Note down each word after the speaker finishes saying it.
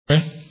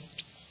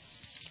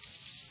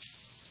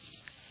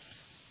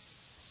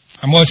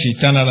Our most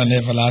eternal and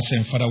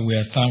everlasting Father, we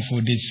are thankful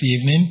this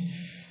evening,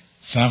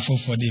 thankful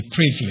for the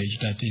privilege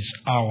that is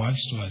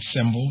ours to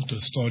assemble,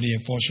 to study a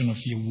portion of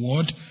your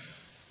word.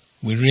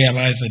 We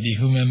realize that the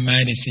human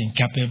mind is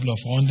incapable of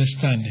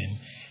understanding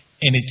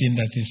anything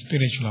that is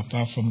spiritual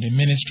apart from the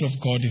ministry of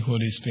God, the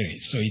Holy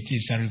Spirit. So it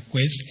is a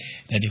request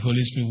that the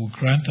Holy Spirit will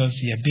grant us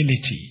the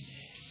ability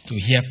to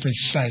hear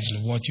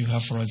precisely what you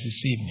have for us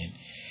this evening.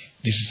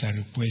 This is a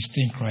request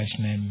in Christ's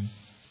name.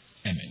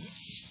 Amen.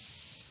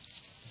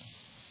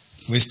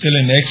 We're still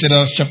in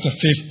Exodus chapter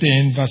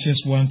 15,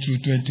 verses 1 through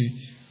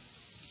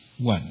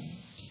 21.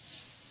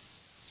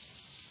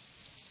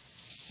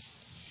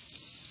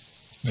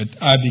 But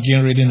I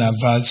begin reading at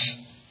verse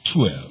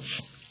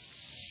 12.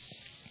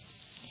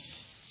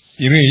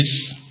 It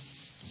reads,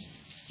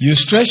 "You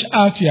stretch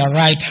out your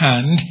right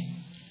hand,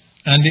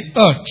 and the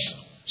earth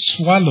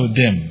swallowed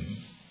them.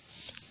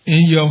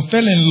 In your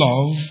unfailing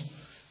love,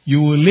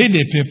 you will lead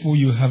the people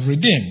you have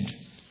redeemed.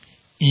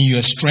 In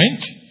your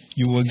strength,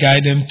 you will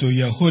guide them to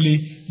your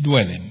holy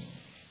dwelling.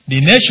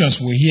 The nations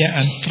will hear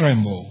and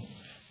tremble.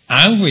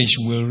 Anguish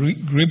will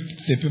grip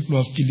the people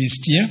of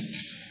Philistia.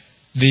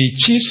 The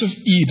chiefs of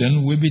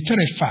Edom will be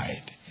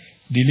terrified.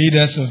 The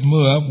leaders of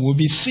Moab will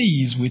be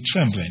seized with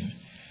trembling.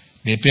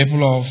 The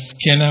people of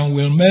Canaan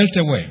will melt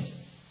away.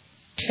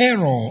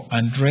 Terror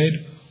and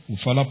dread will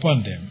fall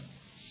upon them.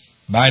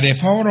 By the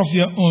power of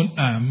your own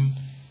arm,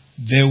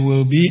 they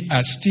will be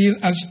as still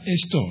as a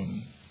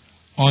stone,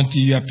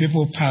 until your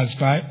people pass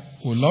by,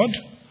 O Lord,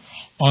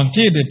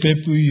 until the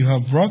people you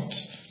have brought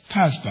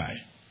pass by.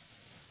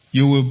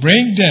 You will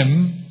bring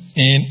them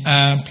in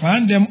and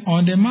plant them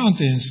on the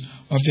mountains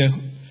of your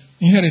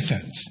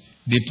inheritance,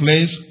 the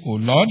place, O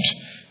Lord,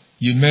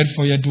 you made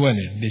for your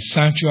dwelling, the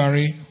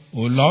sanctuary,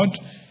 O Lord,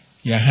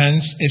 your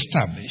hands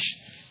establish.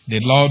 The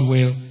Lord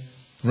will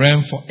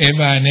reign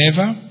forever and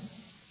ever.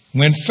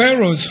 When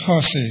Pharaoh's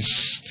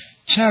horses,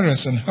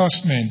 chariots, and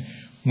horsemen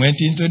went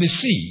into the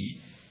sea,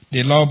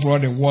 the Lord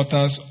brought the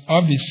waters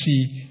of the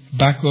sea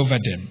back over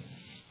them.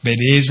 But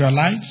the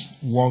Israelites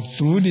walked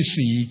through the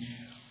sea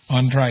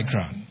on dry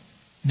ground.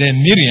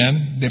 Then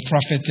Miriam, the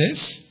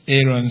prophetess,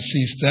 Aaron's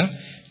sister,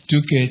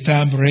 took a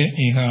tambourine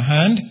in her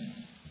hand,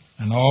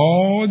 and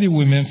all the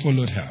women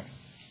followed her,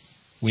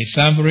 with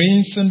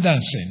tambourines and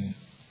dancing.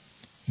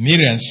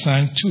 Miriam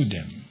sang to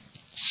them,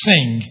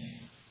 "Sing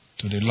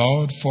to the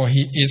Lord, for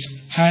he is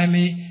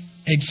highly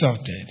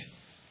exalted.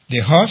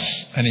 The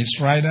horse and its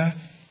rider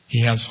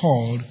he has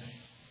hauled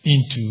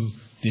into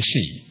the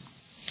sea."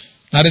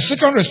 Now, the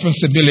second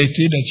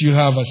responsibility that you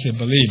have as a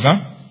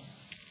believer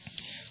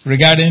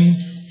regarding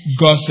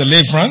God's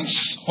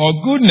deliverance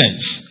or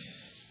goodness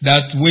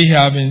that we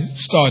have been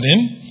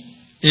studying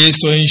is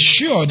to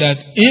ensure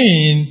that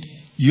in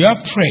your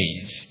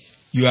praise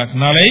you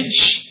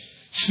acknowledge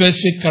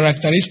specific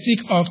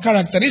characteristics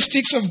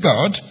of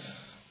God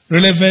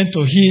relevant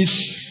to His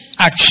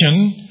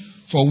action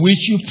for which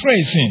you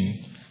praise Him,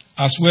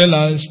 as well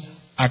as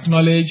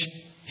acknowledge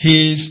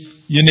His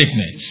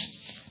uniqueness.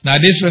 Now,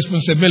 this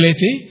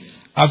responsibility,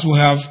 as we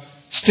have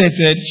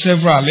stated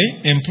severally,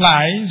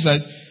 implies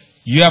that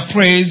your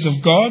praise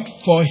of God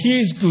for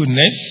His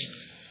goodness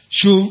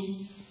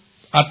should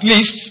at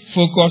least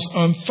focus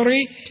on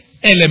three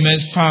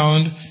elements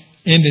found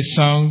in the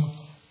song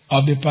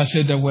of the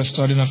passage that we're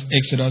studying of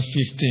Exodus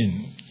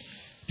 15.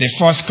 The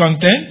first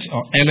content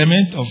or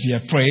element of your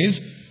praise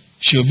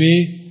should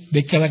be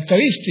the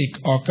characteristics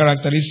of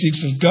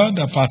God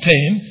that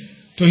pertain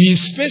to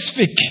His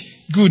specific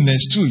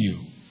goodness to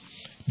you.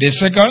 The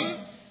second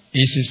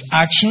is His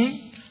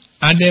action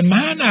and the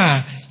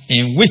manner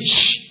in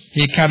which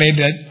He carried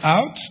it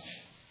out,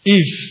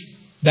 if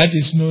that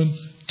is known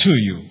to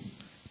you.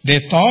 The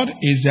third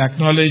is the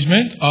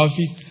acknowledgement of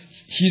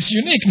His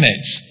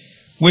uniqueness,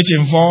 which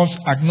involves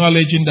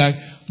acknowledging that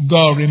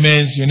God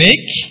remains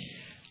unique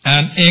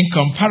and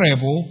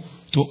incomparable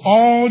to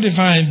all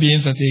divine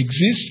beings that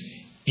exist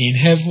in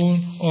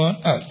heaven or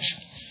on earth.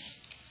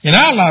 In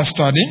our last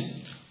study,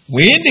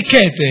 we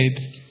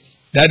indicated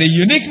that the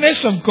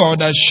uniqueness of God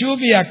that should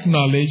be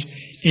acknowledged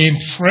in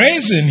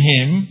praising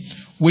Him,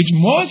 which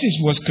Moses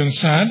was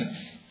concerned,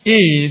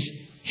 is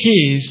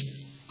His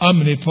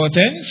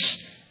omnipotence,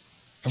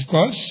 of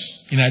course,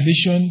 in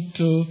addition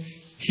to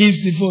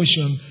His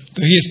devotion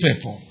to His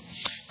people.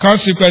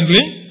 Consequently,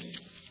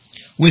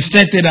 we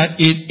stated that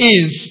it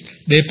is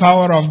the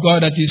power of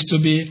God that is to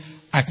be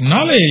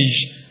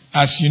acknowledged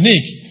as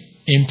unique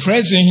in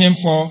praising Him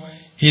for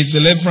His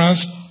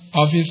deliverance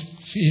of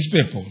His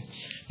people.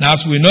 Now,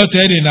 as we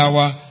noted in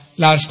our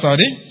last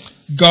study,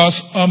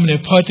 God's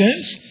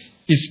omnipotence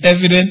is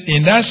evident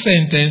in that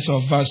sentence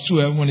of verse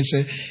 12 when it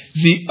says,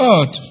 "The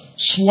earth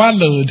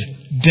swallowed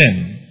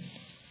them."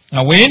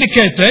 Now, we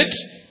indicated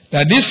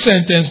that this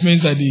sentence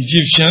means that the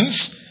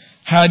Egyptians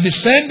had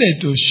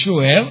descended to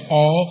Sheol,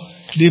 or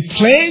the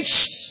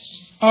place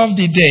of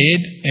the dead,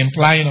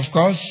 implying, of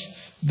course,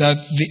 that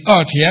the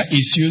earth here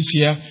is used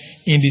here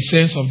in the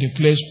sense of the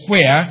place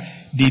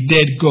where the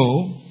dead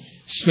go.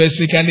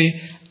 Specifically,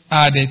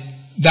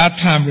 that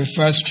time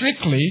refers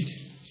strictly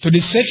to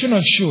the section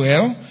of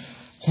Sheol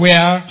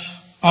where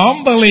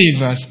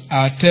unbelievers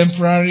are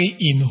temporarily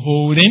in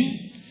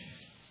holding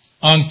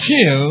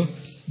until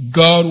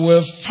God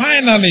will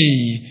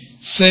finally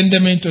send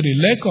them into the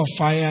lake of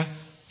fire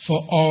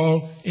for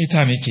all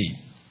eternity.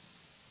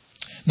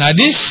 Now,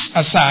 this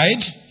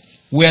aside,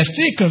 we are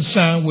still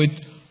concerned with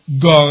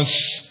God's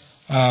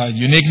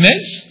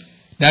uniqueness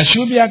that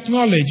should be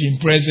acknowledged in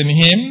praising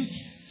Him,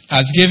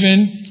 as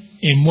given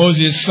in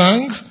Moses'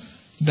 song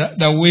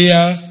that we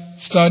are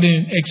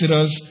studying in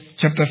Exodus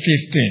chapter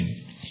 15.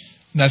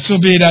 Now, so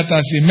be that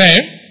as it may,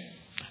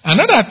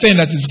 another thing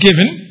that is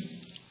given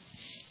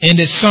in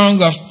the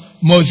song of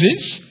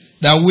Moses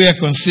that we are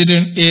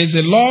considering is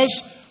the Lord's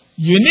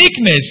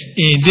uniqueness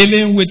in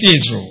dealing with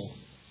Israel.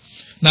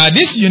 Now,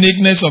 this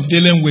uniqueness of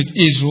dealing with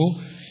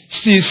Israel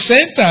still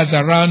centers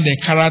around the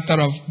character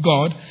of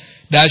God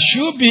that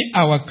should be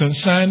our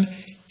concern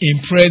in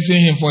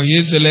praising Him for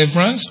His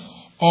deliverance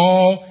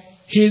or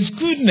His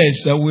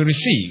goodness that we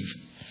receive.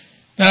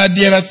 Now,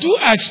 there are two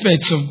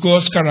aspects of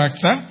God's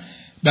character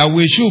that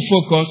we should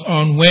focus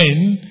on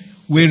when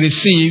we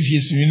receive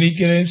His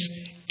uniqueness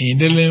in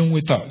dealing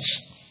with us.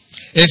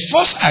 A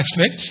first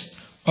aspect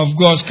of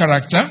God's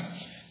character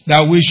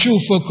that we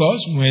should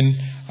focus when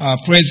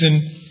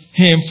praising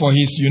Him for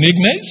His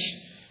uniqueness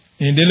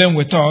in dealing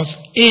with us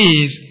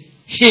is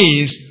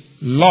His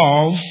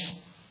love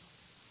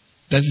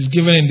that is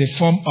given in the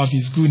form of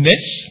His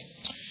goodness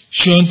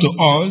shown to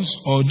us,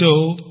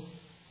 although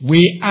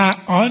we are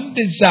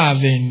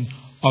undeserving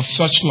of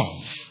such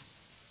love.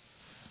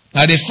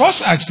 Now, the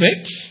first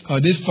aspect, or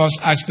this first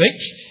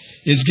aspect,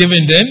 is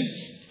given then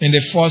in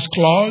the first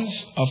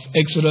clause of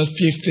Exodus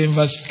 15,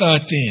 verse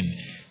 13.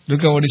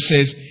 Look at what it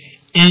says.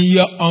 In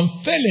your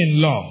unfailing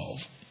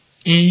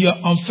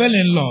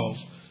love,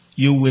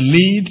 you will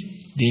lead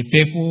the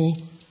people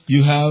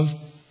you have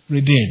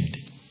redeemed.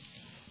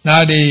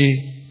 Now,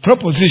 the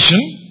proposition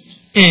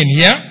in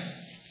here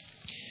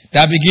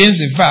that begins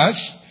the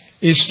verse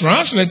is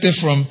translated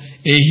from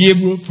a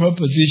Hebrew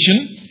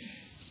proposition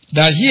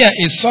that here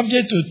is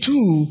subject to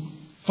two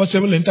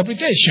possible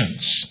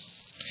interpretations.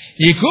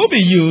 It could be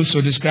used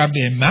to describe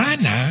the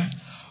manner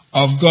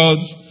of God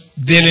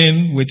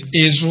dealing with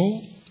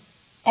Israel,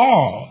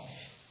 or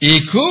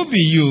it could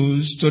be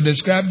used to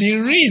describe the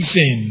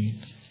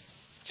reason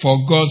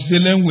for God's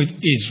dealing with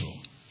Israel.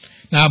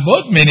 Now,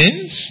 both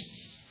meanings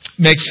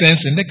make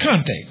sense in the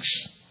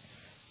context,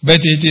 but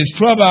it is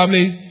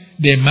probably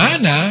the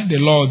manner the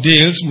Lord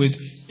deals with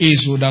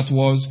Israel that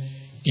was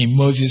in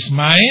Moses'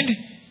 mind,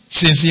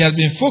 since he has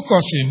been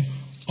focusing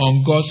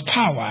on God's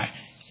power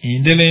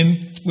in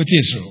dealing with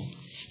Israel.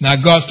 Now,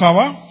 God's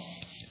power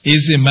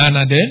is the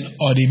manner then,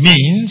 or the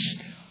means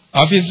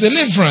of His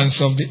deliverance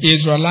of the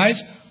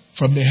Israelites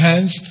from the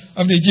hands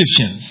of the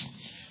Egyptians.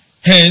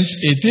 Hence,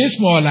 it is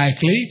more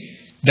likely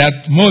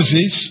that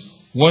Moses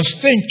was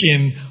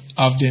thinking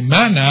of the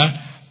manner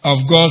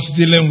of God's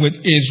dealing with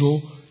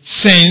Israel,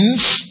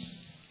 since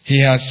he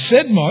has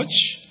said much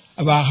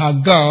about how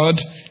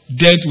God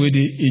dealt with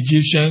the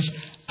Egyptians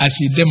as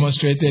He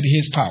demonstrated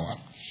His power.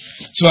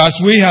 So, as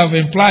we have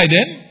implied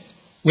then,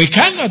 we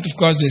cannot, of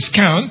course,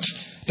 discount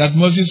that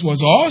Moses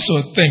was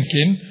also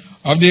thinking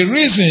of the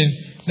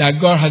reason that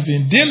God has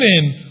been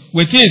dealing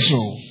with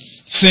Israel,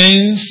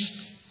 since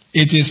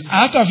it is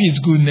out of His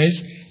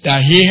goodness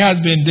that He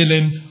has been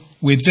dealing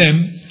with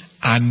them,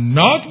 and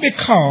not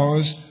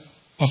because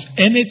of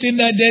anything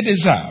that they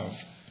deserve.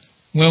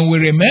 When we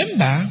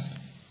remember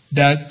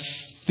that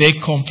they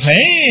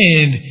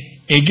complained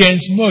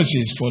against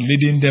Moses for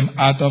leading them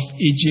out of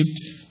Egypt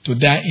to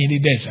die in the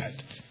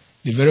desert.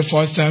 The very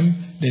first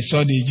time they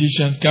saw the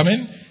Egyptians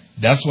coming,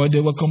 that's what they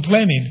were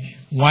complaining,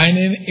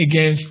 whining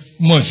against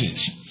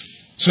Moses.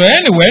 So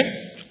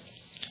anyway,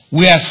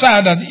 we are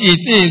sad that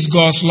it is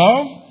God's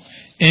love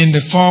in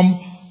the form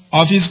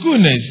of His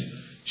goodness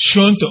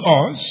shown to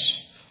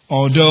us,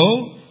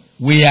 although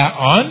we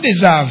are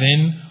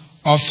undeserving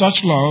of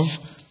such love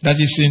that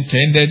is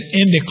intended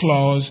in the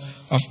clause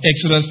of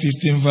Exodus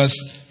 15, verse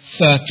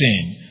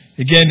 13.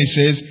 Again, it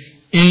says,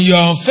 in your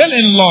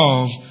unfailing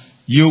love,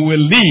 you will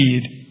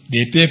lead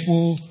the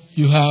people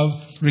you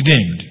have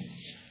redeemed.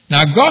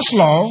 Now, God's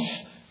love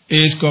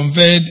is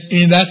conveyed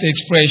in that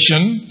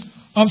expression,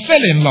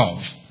 unfailing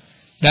love,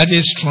 that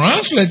is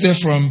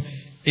translated from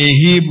a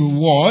Hebrew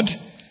word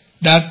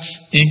that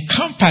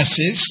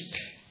encompasses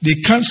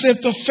the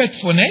concept of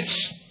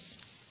faithfulness,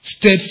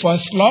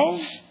 steadfast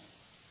love,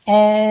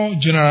 or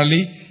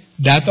generally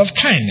that of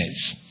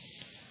kindness.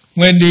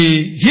 When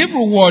the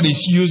Hebrew word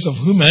is used of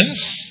humans,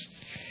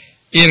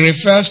 it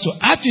refers to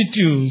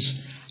attitudes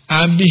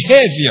and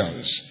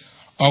behaviors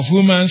of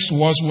humans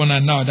towards one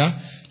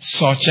another,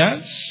 such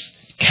as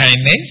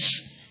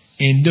kindness,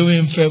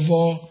 enduring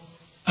favor,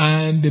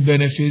 and the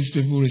benefits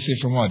people receive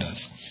from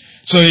others.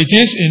 So it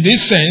is in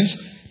this sense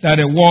that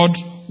a word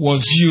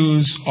was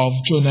used of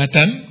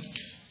Jonathan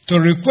to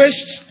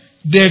request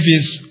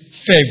David's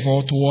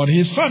favor toward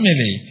his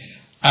family,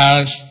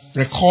 as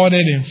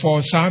recorded in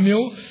 1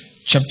 Samuel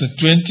chapter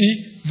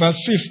 20, verse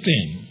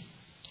 15.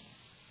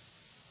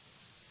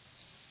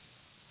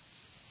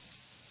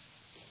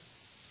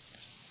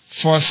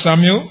 1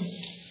 Samuel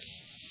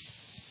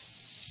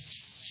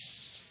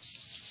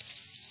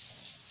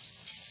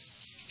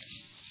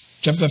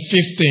chapter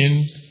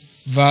 15,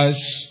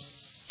 verse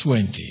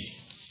 20.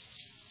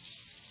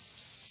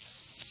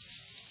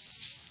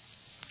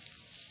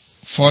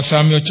 1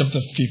 Samuel chapter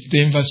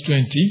 15, verse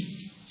 20.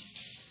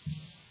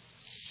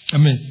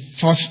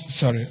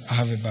 I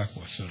have it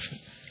backwards. Sorry.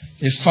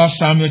 It's 1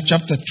 Samuel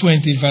chapter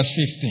 20, verse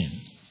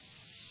 15.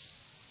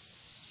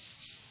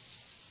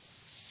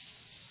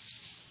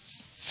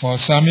 1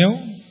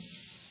 Samuel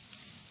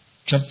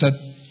chapter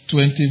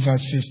 20,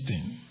 verse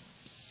 15.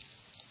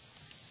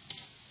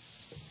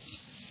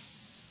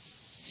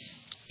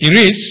 It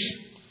reads,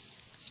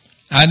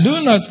 "And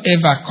do not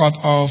ever cut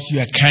off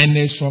your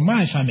kindness from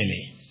my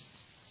family,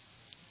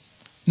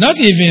 not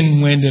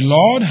even when the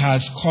Lord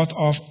has cut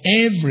off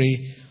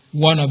every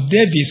one of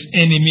David's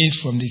enemies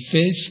from the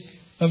face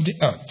of the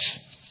earth."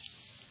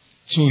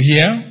 So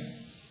here,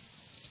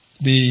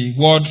 the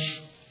word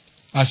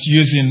as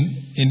used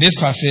in this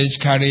passage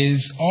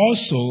carries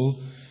also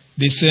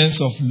the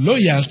sense of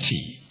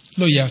loyalty.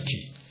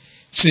 Loyalty.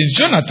 Since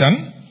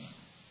Jonathan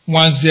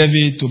wants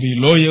David to be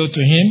loyal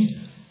to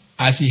him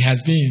as he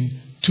has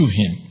been to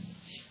him.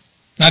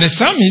 Now the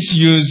psalmist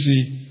used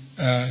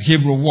the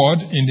Hebrew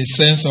word in the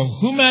sense of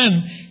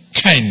human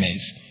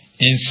kindness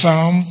in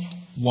Psalm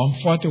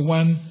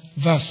 141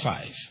 verse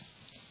 5.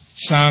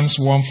 Psalms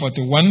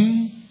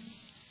 141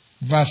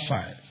 verse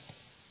 5.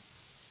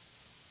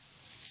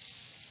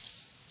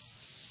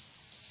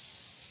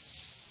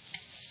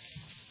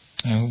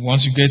 And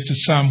once you get to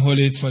Psalm, hold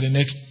it for the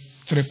next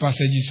three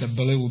passages, I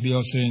believe will be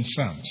also in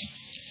Psalms.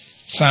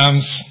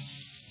 Psalms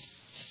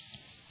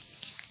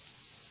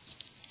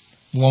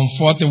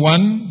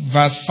 141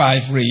 verse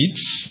 5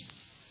 reads,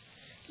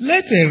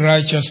 "Let a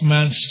righteous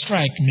man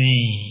strike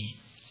me."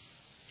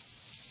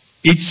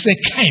 It's a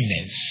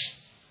kindness.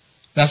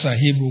 That's a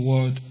Hebrew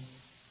word,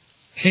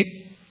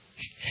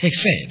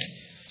 hesed.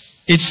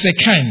 It's a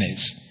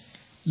kindness.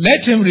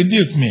 "Let him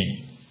rebuke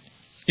me.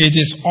 It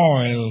is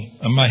oil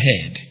on my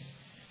head.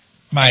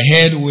 My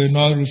head will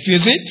not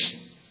refuse it.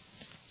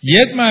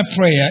 Yet my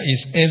prayer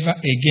is ever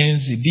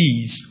against the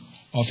deeds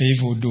of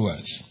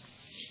evildoers."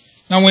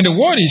 Now, when the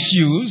word is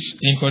used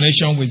in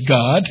connection with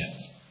God,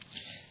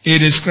 it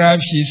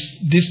describes his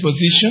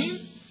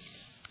disposition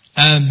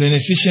and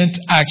beneficent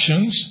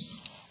actions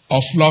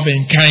of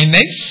loving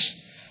kindness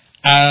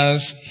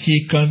as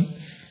he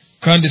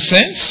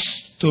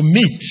condescends to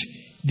meet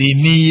the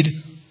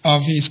need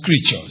of his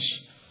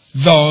creatures.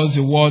 Thus,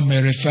 the word may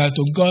refer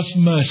to God's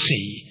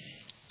mercy,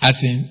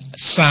 as in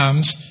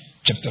Psalms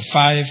chapter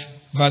 5,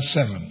 verse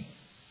 7.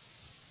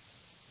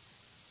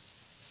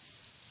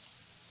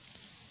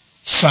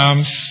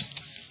 Psalms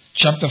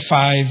chapter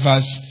 5,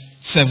 verse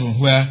 7,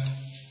 where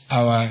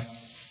our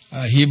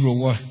Hebrew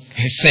word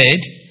said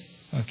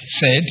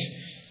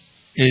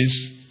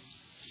is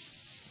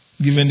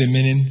given the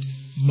meaning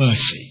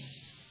mercy.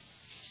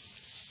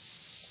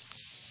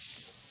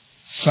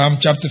 Psalm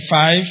chapter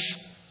 5,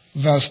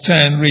 verse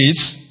 10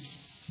 reads,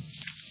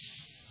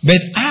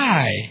 "But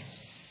I,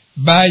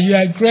 by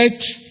your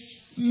great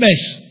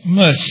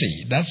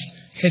mercy," that's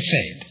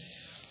hesed,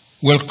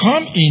 "will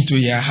come into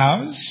your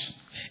house.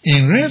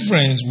 In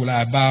reverence will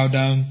I bow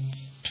down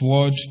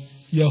toward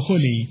your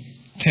holy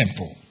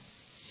temple."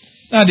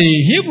 Now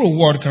the Hebrew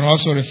word can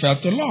also refer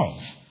to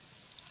love,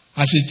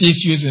 as it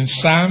is used in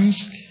Psalm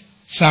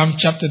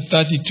chapter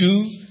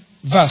 32,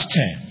 verse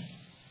 10.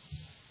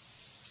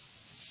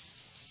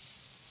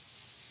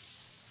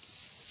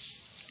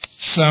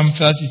 Psalm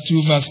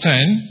 32, verse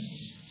 10.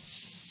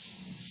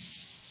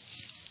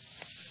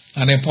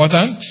 And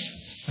important,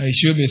 it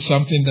should be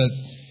something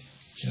that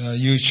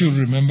you should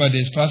remember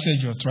this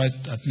passage, or try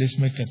to at least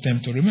make an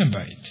attempt to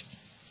remember it.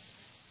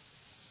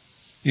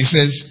 It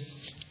says,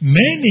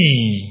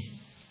 "Many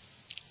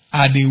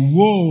are the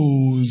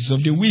woes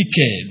of the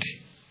wicked,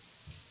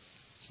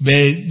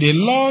 but the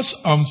Lord's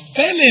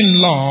unfailing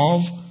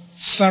love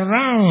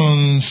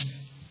surrounds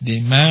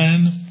the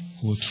man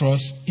who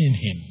trusts in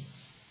him."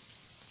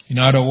 In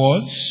other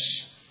words,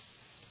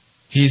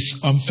 his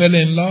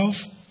unfailing love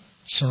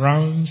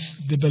surrounds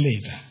the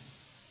believer,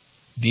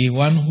 the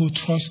one who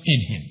trusts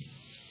in him.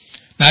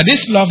 Now,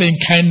 this loving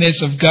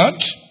kindness of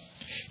God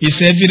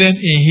is evident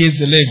in his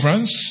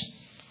deliverance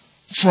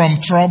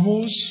from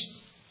troubles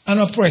and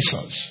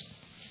oppressors.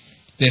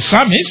 The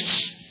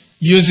psalmist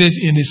uses it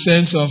in the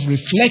sense of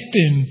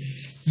reflecting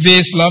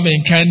this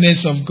loving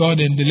kindness of God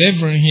in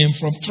delivering him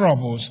from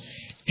troubles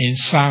in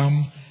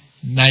Psalm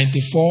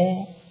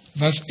 94,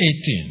 verse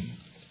 18.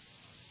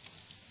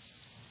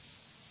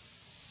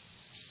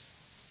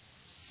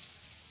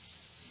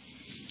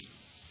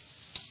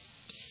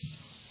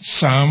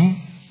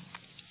 Psalm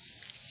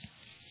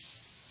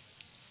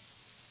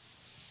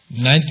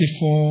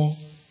 94,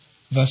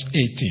 verse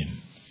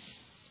 18.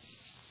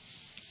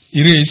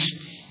 It is,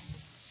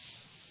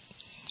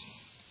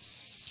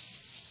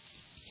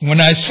 "When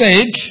I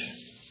said,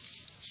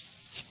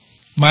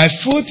 my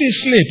foot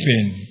is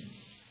sleeping,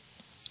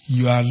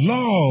 your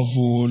love,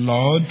 O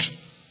Lord,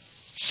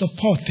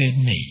 supported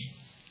me."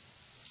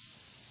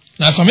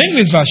 Now, some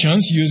English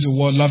versions use the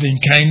word loving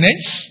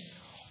kindness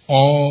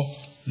or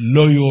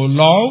loyal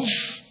love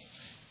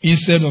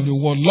instead of the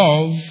word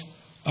love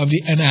of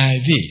the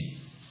NIV.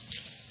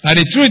 Now,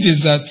 the truth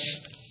is that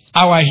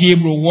our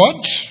Hebrew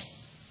word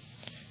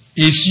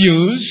is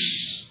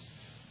used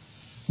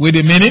with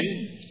the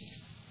meaning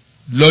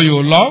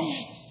loyal love,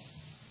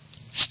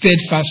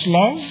 steadfast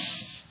love,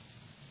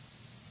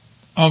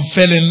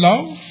 unfailing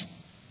love,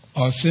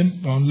 or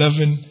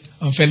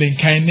unfailing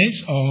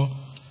kindness, or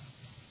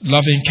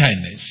loving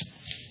kindness.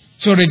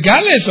 So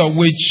regardless of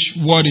which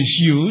word is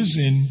used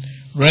in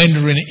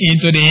rendering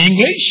into the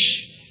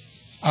English,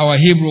 our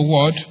Hebrew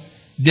word,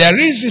 there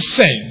is a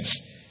sense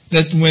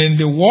that when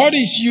the word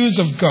is used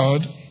of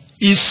God,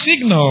 it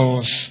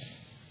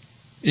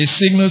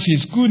signals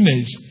His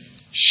goodness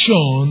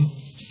shown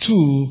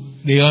to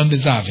the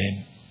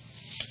undeserving.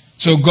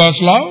 So God's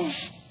love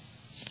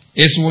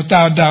is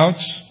without doubt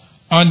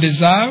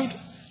undeserved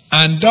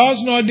and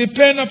does not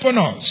depend upon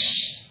us.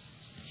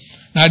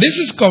 Now this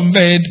is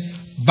conveyed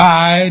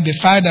by the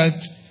fact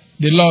that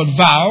the Lord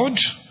vowed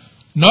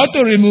not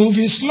to remove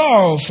His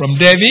love from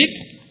David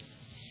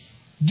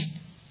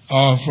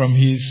or from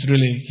his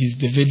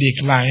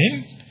Davidic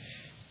line,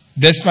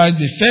 despite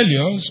the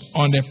failures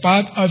on the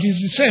part of his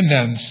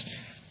descendants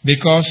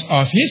because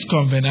of His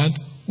covenant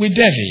with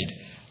David,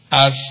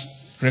 as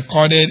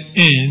recorded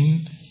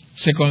in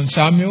 2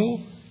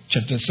 Samuel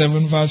chapter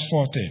 7 verse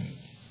 14.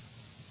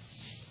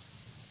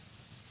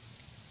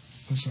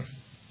 Oh, sorry.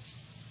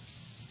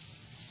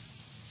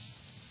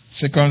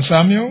 2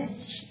 Samuel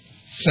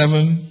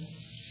 7,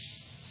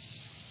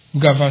 we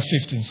got verse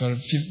 15,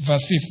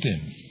 verse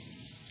 15.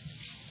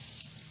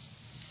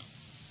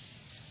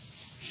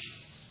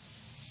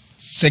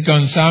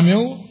 2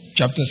 Samuel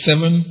chapter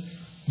 7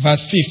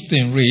 verse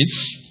 15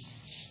 reads,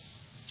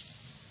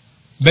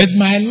 "But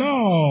my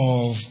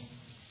love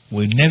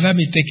will never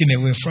be taken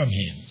away from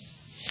him,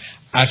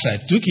 as I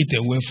took it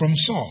away from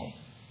Saul,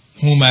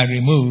 whom I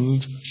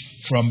removed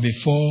from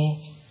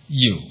before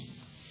you."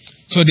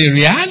 So the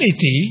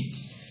reality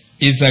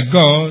is that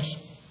God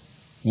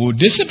will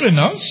discipline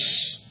us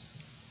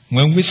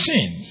when we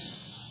sin.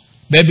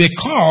 But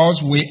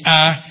because we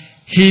are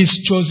His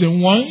chosen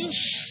ones,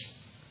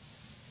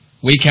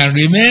 we can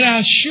remain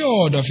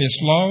assured of His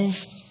love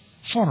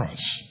for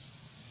us.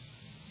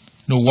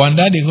 No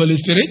wonder the Holy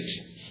Spirit,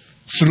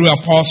 through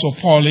Apostle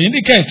Paul,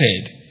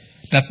 indicated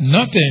that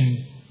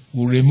nothing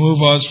will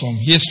remove us from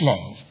His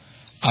love,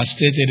 as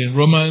stated in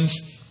Romans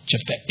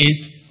chapter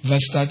 8,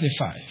 verse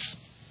 35.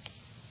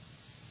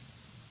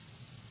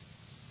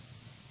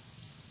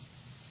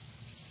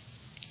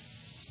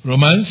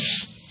 Romans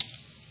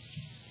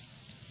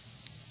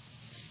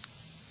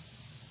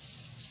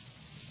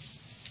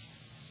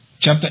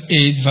chapter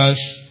 8,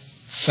 verse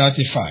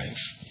 35.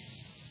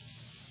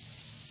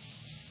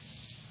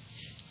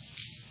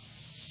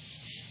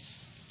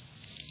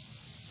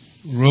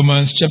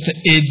 Romans chapter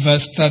 8,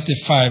 verse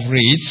 35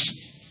 reads,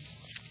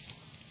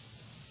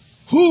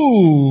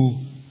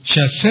 "Who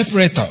shall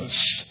separate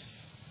us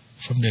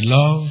from the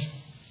love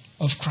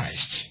of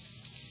Christ?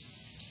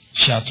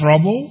 Shall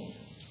trouble,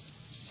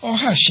 or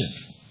hardship,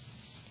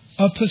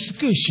 or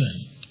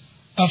persecution,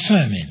 or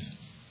famine,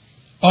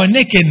 or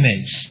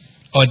nakedness,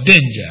 or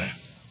danger,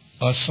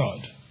 or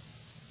sword?"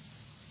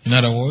 In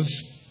other words,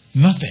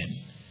 nothing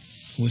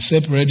will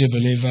separate the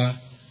believer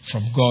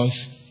from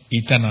God's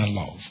eternal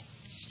love.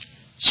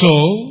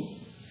 So,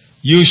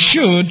 you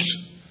should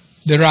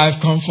derive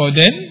comfort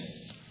then,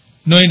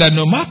 knowing that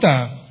no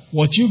matter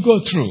what you go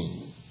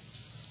through,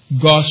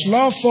 God's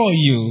love for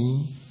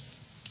you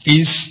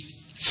is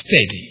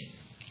steady.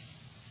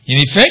 In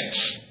effect,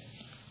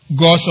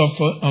 God's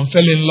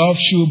unfailing love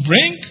should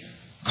bring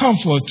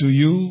comfort to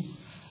you,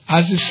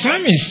 as the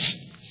psalmist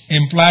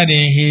implied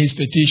in his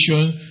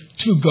petition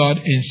to God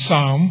in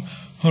Psalm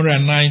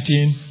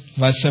 119,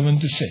 verse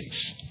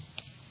 76.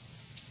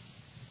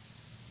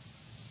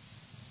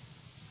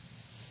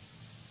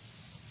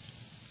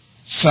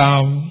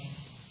 Psalm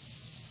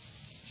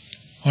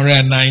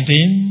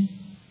 119,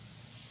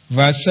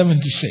 verse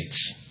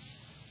 76.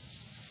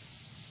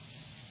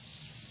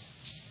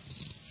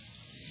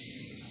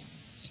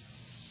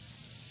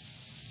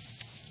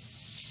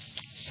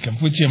 You can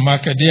put your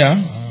marker there.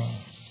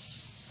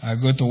 I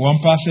go to one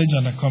passage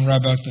and I come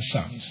right back to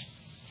Psalms.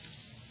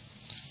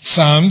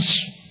 Psalms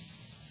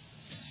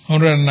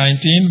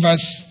 119,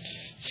 verse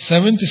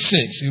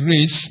 76. It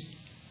reads,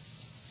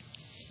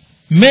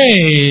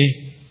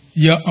 "May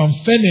your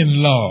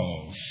unfailing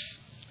love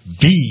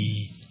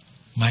be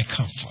my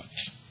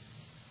comfort,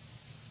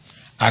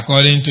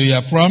 according to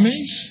your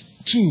promise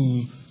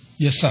to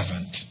your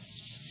servant."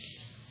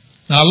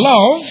 Now,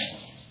 love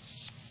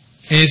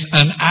is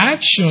an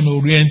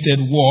action-oriented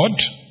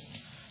word,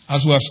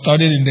 as we have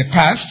studied in the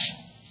past.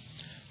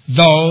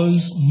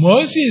 Thus,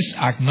 Moses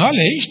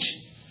acknowledged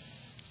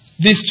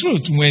this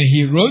truth when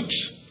he wrote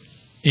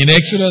in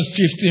Exodus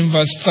 15,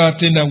 verse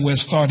 13 that we're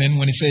studying,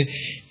 when he said,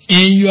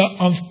 "In your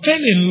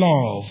unfailing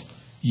love,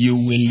 you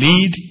will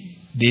lead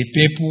the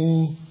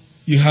people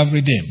you have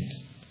redeemed."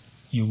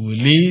 You will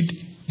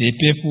lead the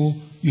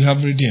people you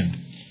have redeemed.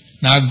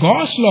 Now,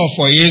 God's love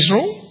for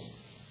Israel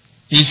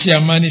is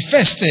here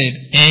manifested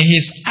in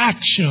his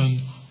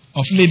action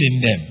of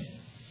leading them.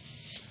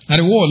 Now,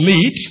 the word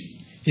lead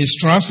is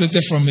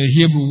translated from a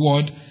Hebrew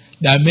word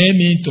that may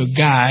mean to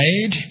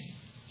guide,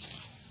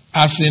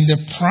 as in the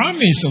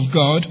promise of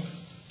God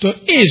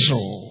to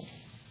Israel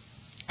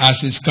as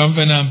his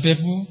covenant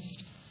people.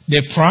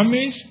 The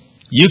promise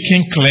you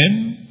can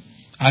claim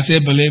as a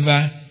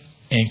believer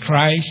in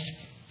Christ,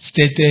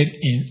 stated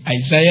in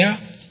Isaiah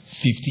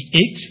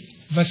 58,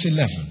 verse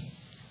 11.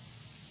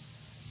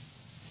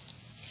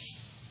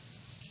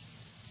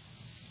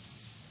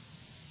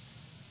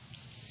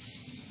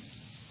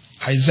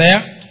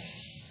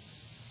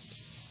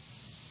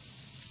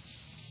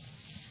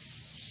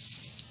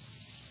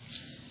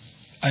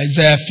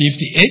 Isaiah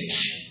 58,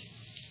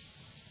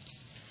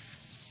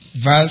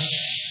 verse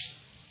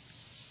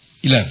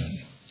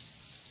 11.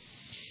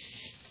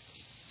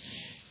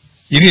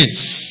 It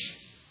is,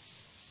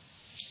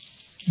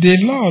 the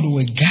Lord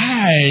will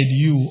guide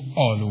you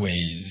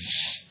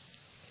always.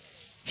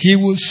 He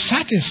will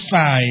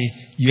satisfy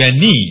your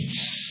needs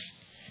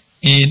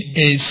in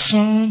a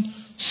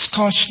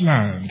sun-scorched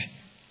land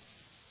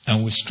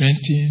and will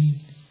strengthen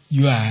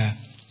your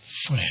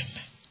frame.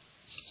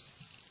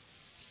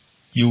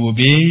 You will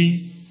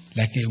be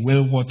like a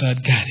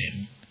well-watered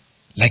garden,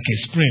 like a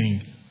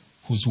spring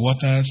whose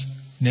waters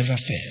never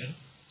fail.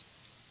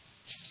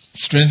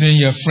 Strengthen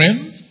your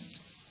frame,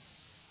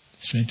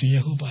 strengthen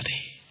your whole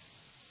body.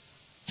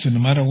 So no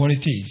matter what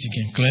it is, you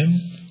can claim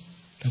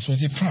that's what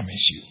he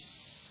promised you.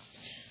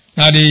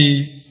 Now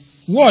the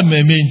word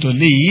may mean to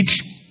lead,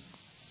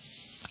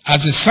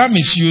 as the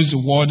psalmist used the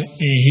word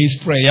in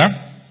his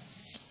prayer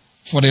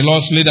for the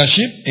Lord's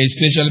leadership,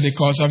 especially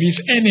because of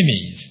his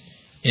enemies,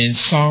 in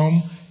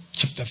Psalm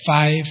chapter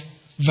 5,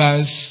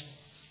 verse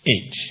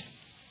 8.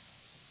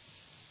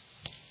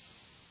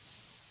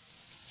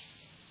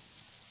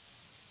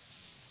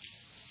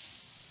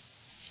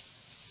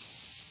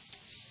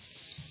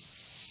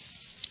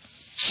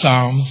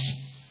 Psalms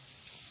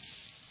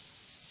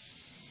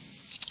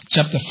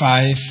chapter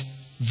 5,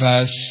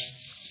 verse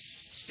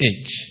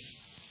 8.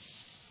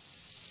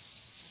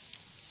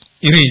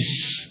 It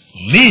is,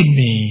 lead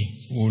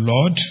me, O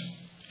Lord,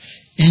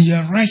 in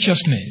your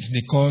righteousness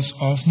because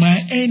of my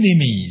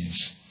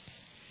enemies.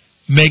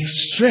 Make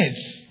straight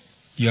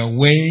your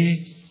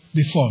way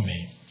before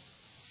me.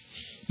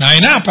 Now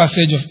in our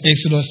passage of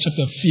Exodus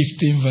chapter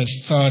 15,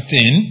 verse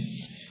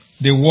 13,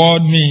 the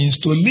word means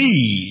to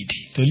lead,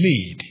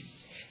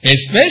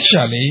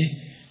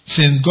 especially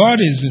since God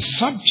is the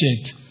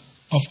subject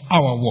of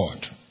our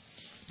word.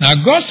 Now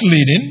God's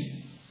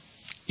leading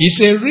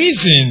is a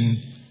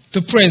reason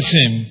to praise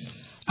him,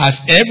 as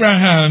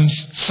Abraham's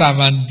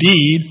servant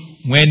did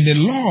when the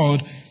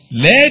Lord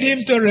led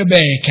him to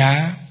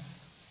Rebekah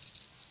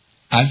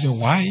as the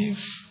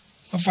wife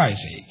of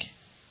Isaac.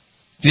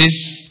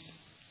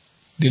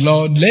 The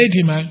Lord led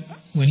him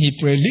when he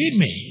prayed, lead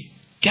me,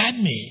 guide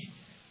me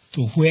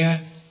to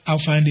where I'll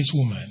find this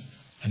woman.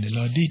 And the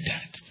Lord did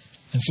that.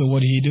 And so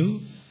what did he do?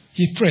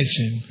 He praised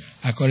him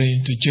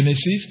according to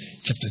Genesis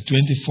chapter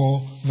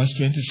 24, verse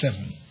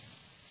 27.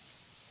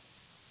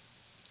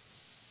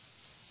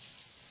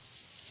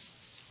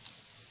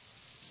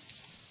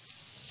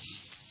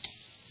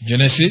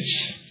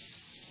 Genesis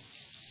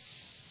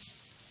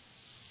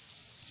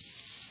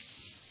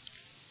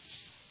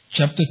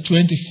chapter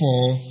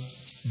 24,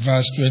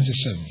 verse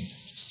 27.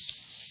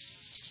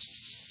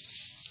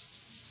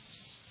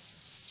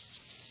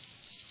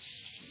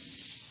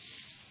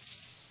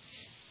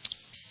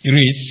 It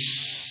reads,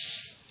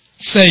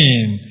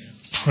 saying,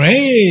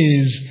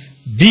 praise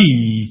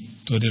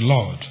be to the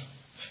Lord,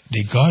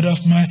 the God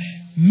of my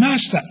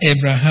master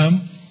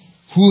Abraham,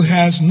 who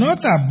has not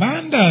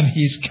abandoned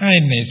his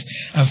kindness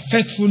and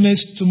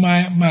faithfulness to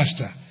my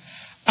master.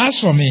 As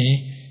for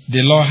me,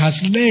 the Lord has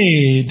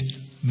led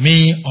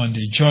me on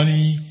the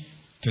journey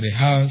to the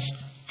house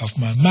of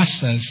my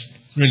master's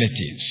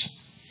relatives.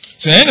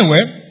 So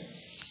anyway,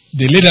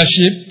 the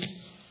leadership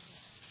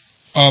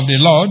of the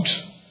Lord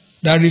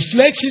that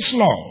reflects his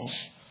love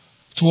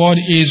toward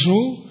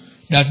Israel,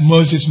 that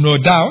Moses no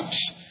doubt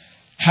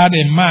had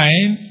in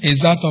mind, is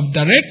that of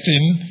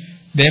directing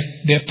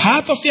the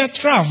path of their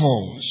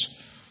travels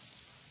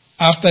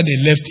after they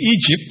left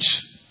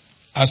Egypt,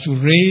 as we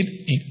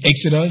read in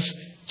Exodus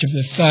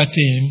chapter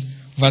 13,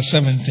 verse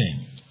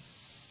 17.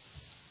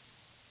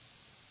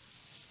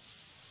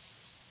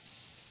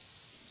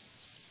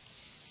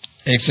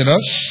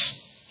 Exodus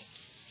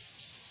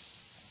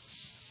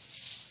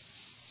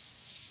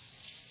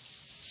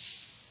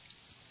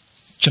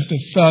chapter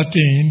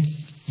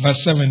 13,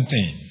 verse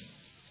 17.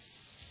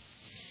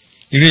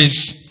 It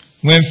is,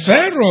 when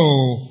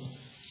Pharaoh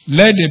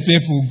let the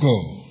people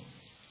go,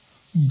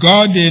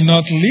 God did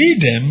not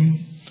lead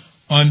them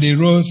on the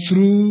road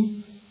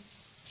through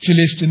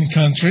Philistine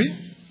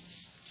country,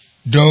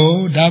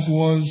 though that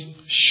was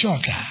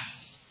shorter.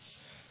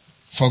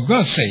 For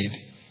God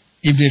said,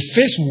 if they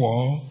face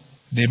war,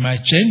 they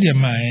might change their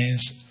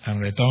minds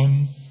and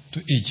return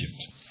to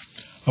Egypt.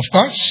 Of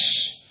course,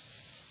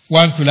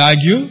 One could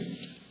argue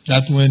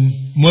that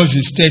when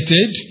Moses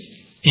stated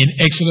in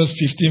Exodus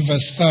 15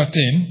 verse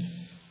 13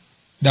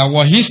 that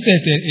what he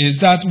stated is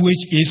that which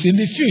is in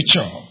the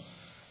future,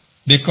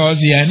 because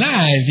the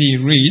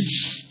NIV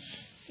reads,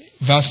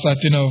 verse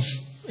 13 of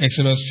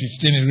Exodus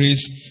 15, it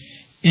reads,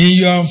 "In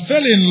your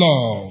unfailing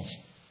love,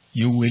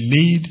 you will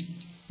lead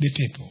the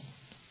people."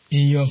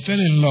 In your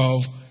unfailing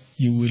love,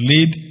 you will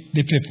lead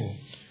the people.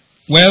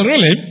 Well,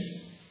 really,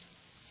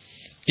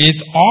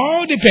 it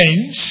all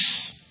depends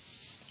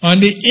on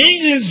the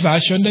English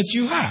version that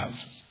you have.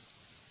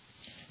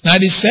 Now,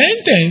 the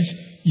sentence,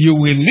 "you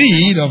will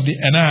lead" of the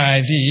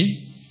NIV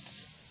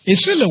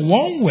is really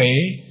one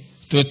way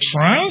to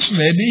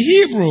translate the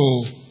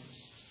Hebrew.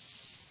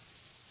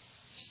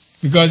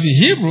 Because the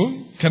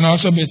Hebrew can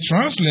also be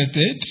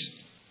translated,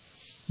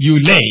 "you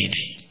laid."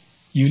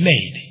 You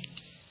laid.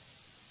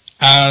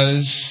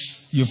 As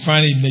you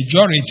find in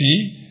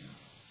majority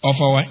of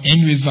our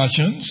English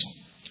versions,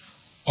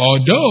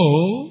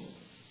 although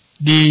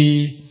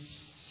the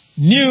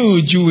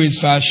New Jewish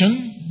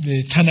Version,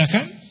 the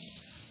Tanakh,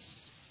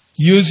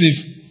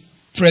 uses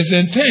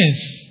present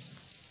tense.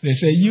 They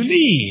say, "you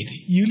lead,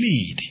 you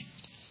lead."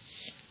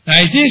 Now,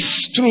 it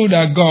is true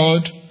that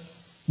God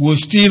will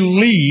still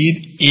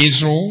lead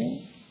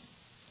Israel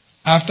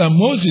after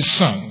Moses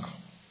sung,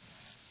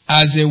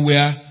 as they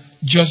were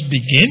just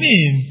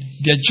beginning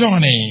their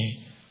journey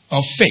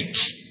of faith.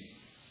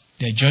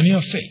 Their journey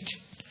of faith.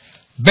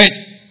 But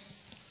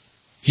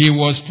he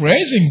was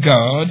praising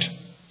God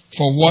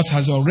for what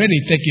has already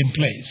taken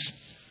place.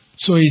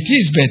 So it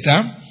is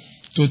better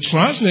to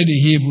translate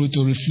the Hebrew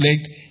to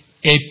reflect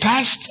a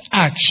past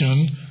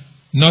action,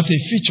 not a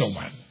future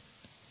one.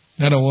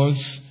 In other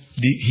words,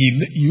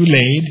 "you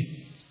laid"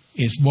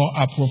 is more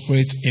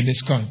appropriate in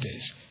this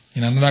context.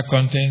 In another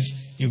context,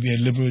 it will be a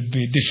little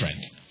bit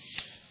different.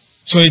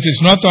 So it is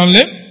not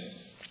only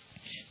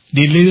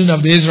the leading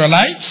of the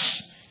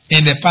Israelites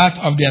in the path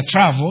of their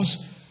travels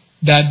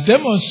that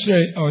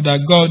demonstrate, or that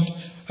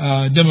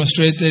God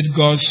demonstrated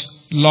God's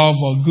love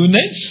or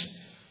goodness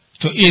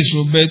to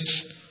Israel, but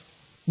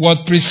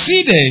what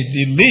preceded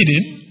the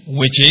leading,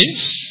 which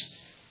is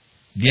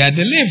their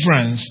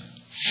deliverance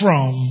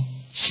from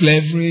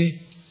slavery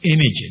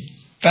in Egypt.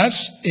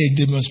 That's a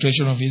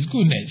demonstration of his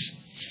goodness.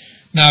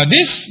 Now,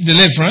 this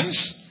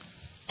deliverance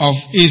of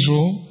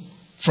Israel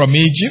from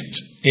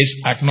Egypt is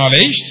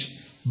acknowledged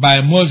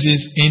by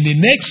Moses in the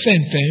next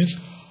sentence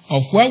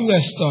of what we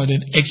are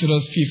studying,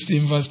 Exodus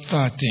 15 verse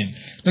 13.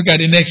 Look at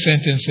the next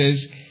sentence. It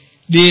says,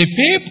 "The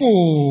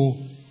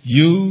people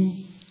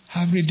you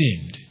have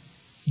redeemed."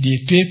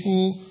 The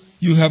people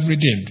you have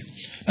redeemed.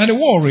 And the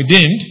word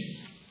 "redeemed"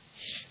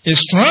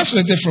 is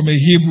translated from a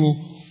Hebrew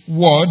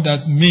word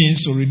that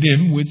means to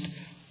redeem with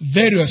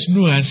various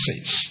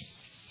nuances.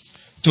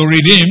 To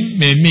redeem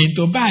may mean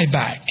to buy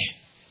back.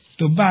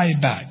 To buy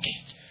back.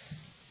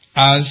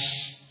 As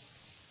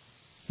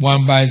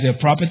one buys a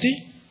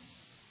property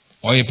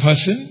or a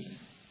person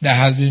that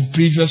has been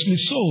previously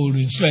sold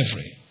in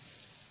slavery.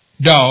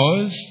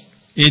 Thus,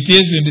 it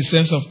is in the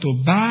sense of to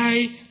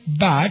buy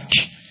back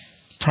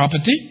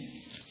property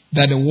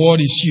that the word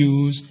is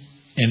used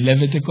in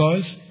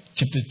Leviticus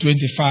chapter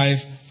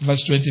 25,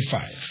 verse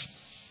 25.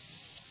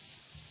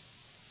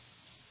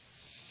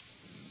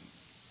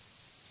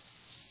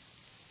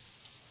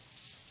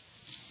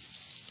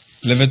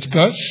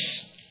 Leviticus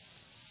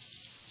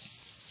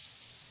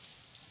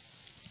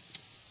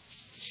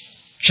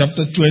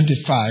chapter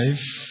 25,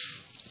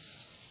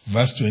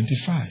 verse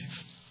 25.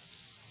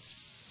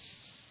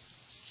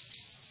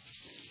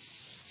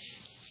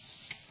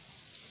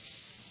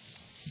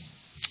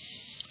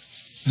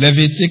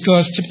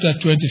 Leviticus chapter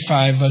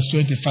 25, verse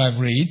 25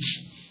 reads,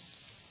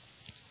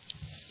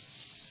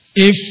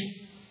 "If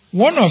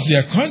one of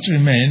their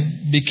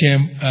countrymen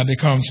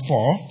becomes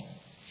poor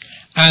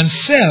and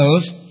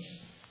sells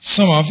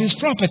some of his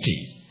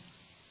property,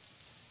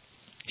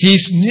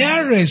 his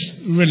nearest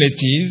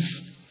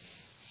relative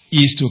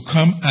is to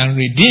come and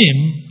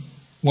redeem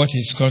what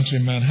his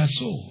countryman has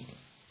sold."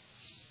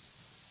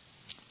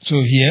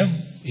 So here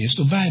is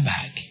to buy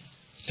back.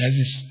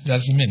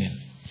 That's the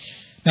meaning.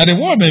 Now, the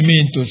word may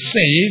mean to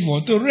save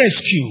or to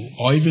rescue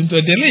or even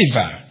to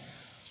deliver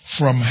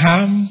from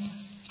harm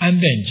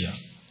and danger.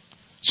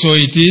 So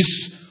it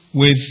is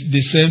with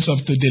the sense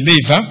of to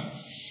deliver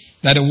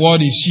that the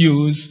word is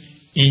used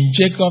in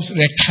Jacob's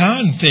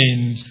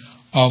recounting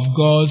of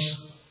God's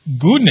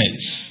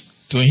goodness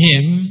to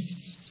him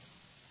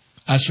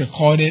as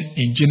recorded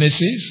in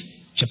Genesis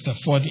chapter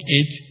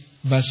 48,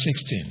 verse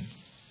 16.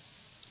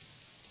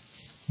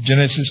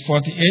 Genesis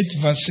 48,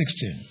 verse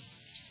 16.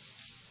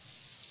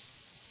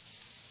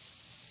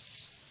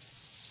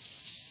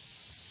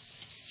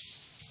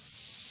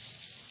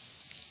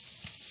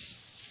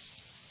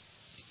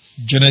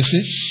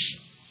 Genesis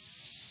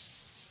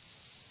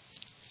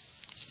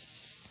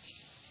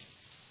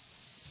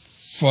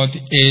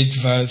 48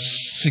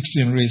 verse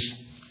 16 reads,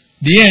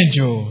 "The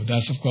angel,"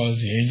 that's of course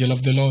the angel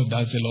of the Lord,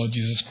 that's the Lord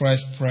Jesus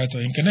Christ prior to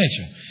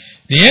incarnation.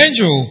 "The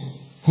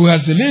angel who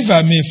has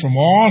delivered me from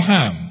all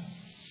harm,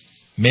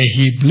 may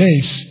he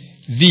bless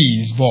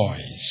these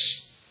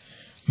boys.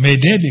 May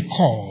they be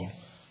called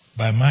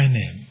by my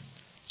name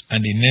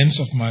and the names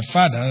of my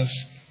fathers,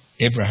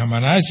 Abraham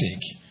and Isaac,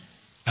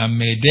 and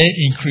may they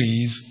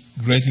increase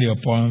greatly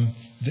upon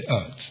the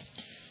earth.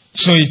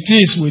 So it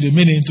is with the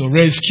meaning to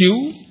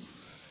rescue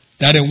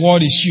that a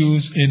word is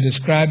used in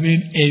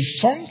describing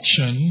a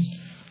function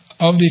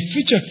of the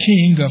future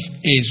king of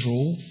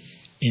Israel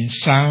in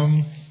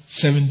Psalm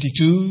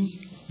 72,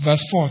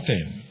 verse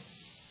 14.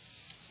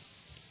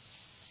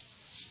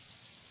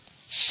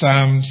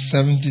 Psalm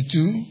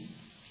 72,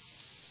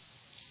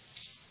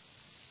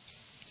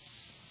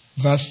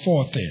 verse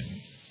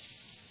 14.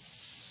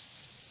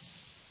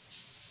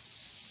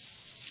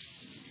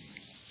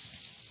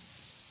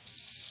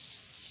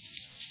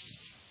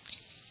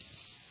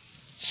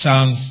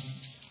 Psalm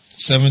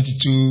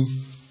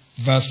 72,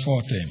 verse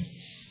 14.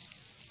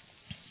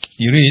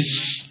 It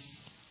reads,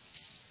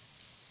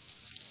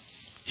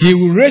 He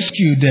will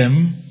rescue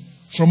them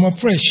from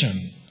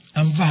oppression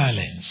and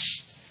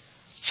violence,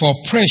 for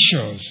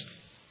precious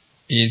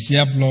is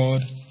their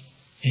blood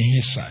in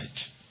His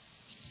sight.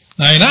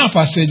 Now in our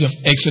passage of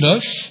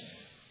Exodus,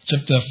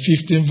 chapter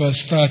 15,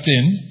 verse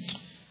 13,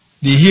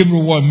 the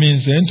Hebrew word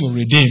means then to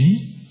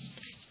redeem,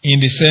 in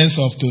the sense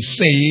of to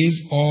save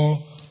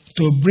or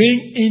to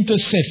bring into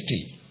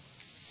safety.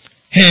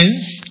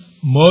 Hence,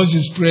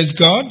 Moses praised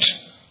God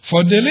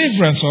for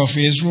deliverance of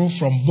Israel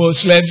from both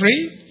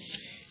slavery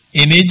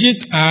in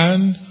Egypt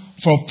and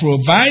for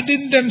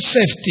providing them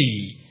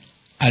safety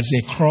as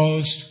they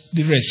crossed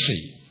the Red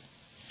Sea.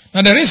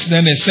 Now there is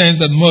then a sense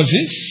that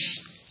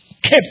Moses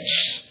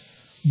kept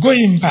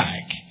going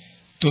back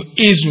to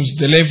Israel's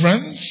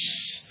deliverance,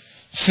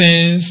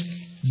 since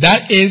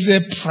that is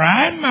a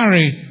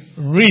primary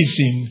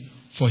reason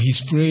for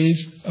his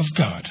praise of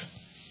God.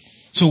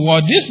 So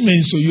what this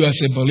means to you as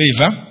a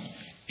believer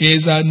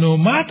is that no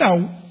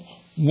matter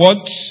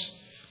what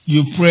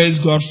you praise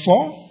God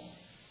for,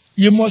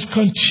 you must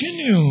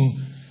continue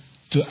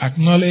to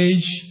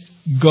acknowledge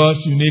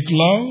God's unique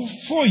love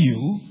for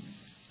you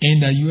in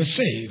that you are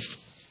saved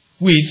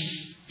with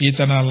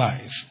eternal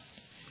life.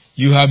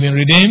 You have been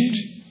redeemed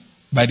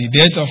by the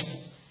death of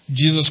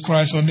Jesus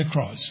Christ on the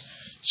cross.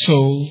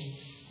 So,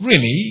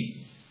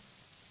 really,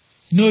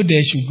 no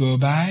day should go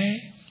by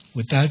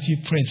without you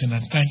praising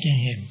and thanking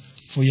Him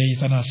for your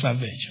eternal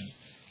salvation.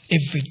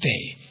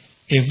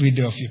 Every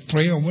day of your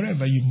prayer or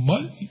whatever,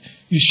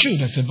 you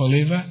should, as a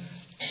believer,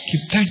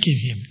 keep thanking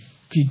Him.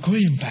 Keep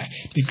going back,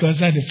 because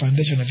that's the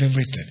foundation of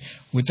everything.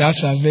 Without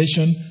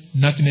salvation,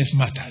 nothing else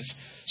matters.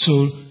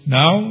 So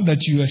now that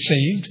you are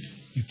saved,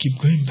 you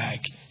keep going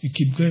back. You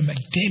keep going back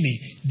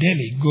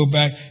daily. Go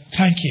back,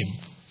 thank Him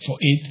for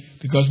it,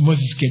 because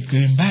Moses kept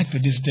going back to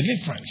this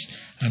deliverance.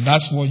 And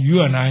that's what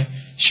you and I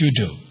should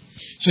do.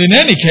 So in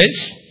any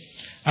case,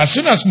 as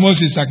soon as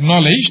Moses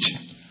acknowledged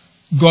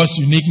God's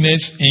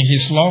uniqueness in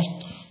His love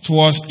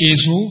towards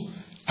Israel,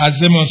 as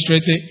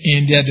demonstrated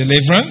in their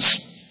deliverance,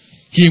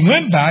 he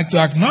went back to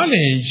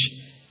acknowledge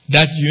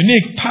that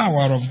unique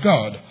power of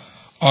God,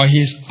 or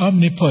His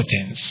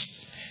omnipotence.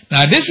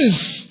 Now this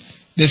is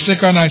the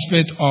second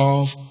aspect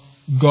of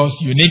God's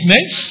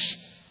uniqueness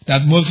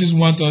that Moses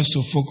wants us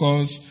to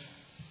focus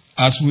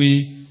as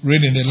we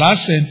read in the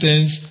last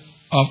sentence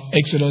of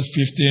Exodus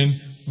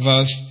 15,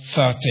 verse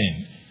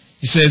 13.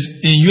 It says,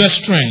 In your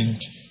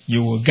strength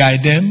you will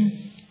guide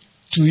them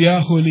to your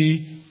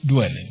holy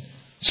dwelling.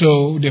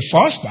 So the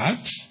first part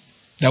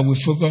that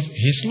we focus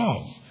His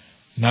love.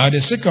 Now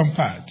the second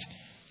part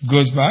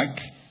goes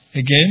back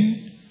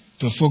again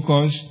to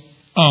focus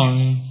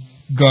on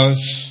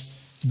God's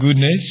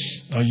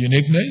goodness or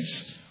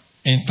uniqueness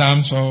in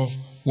terms of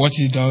what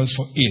He does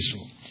for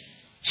Israel.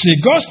 See,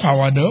 God's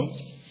power, though,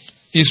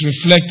 is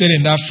reflected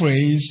in that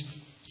phrase,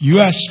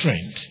 your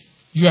strength.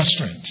 Your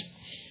strength.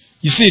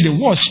 You see, the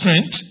word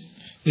strength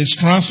is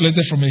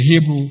translated from a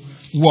Hebrew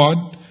word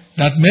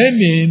that may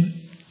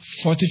mean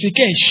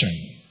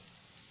fortification.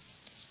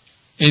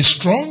 A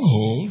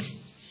stronghold,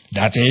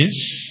 that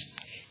is,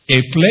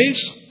 a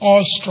place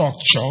or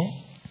structure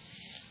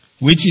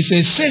which is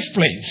a safe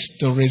place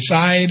to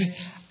reside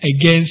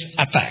against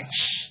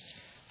attacks,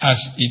 as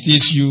it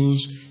is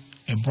used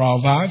in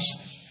Proverbs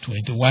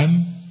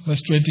 21,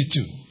 verse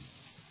 22.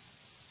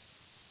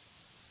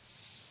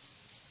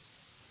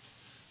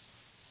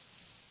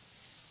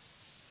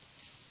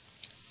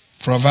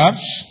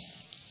 Proverbs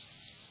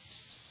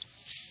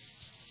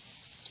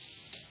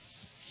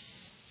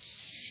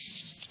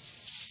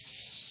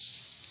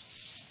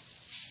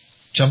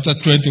chapter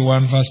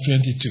 21, verse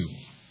 22.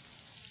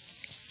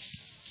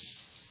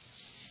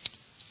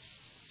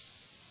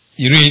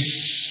 It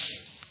reads,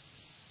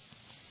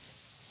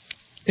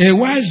 A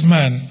wise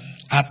man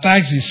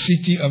attacks the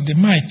city of the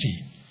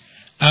mighty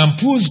and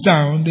pulls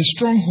down the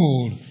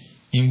stronghold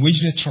in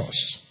which they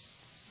trust.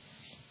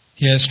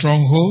 Here,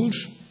 stronghold,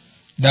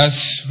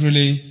 that's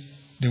really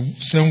the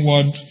same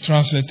word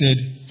translated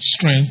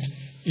strength,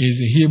 is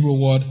the Hebrew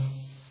word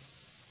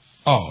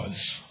oz.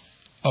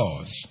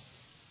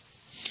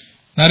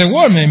 Now the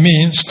word may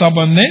mean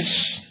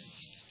stubbornness,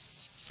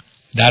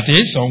 that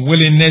is,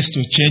 unwillingness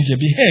to change a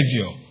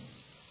behavior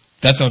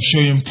that of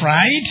showing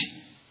pride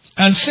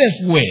and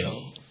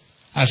self-will,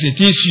 as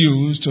it is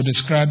used to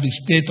describe the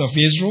state of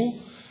Israel,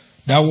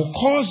 that will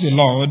cause the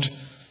Lord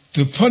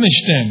to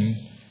punish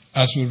them,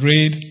 as we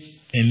read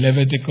in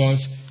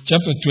Leviticus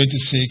chapter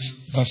 26,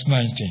 verse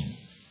 19.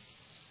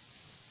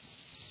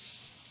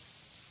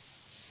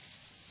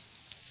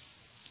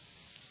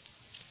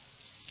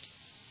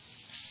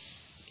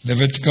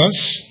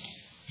 Leviticus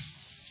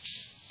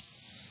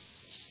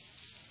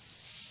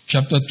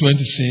chapter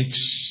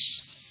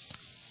 26,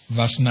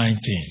 verse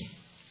 19.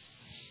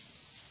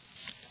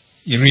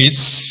 It reads,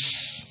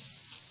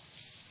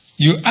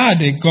 "You are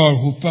the God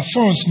who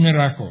performs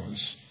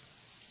miracles.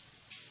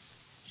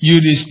 You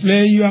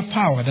display your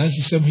power." That's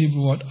the same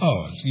Hebrew word,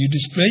 us. You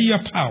display your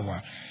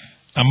power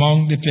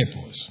among the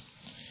peoples.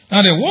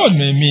 Now the word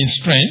may mean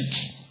strength,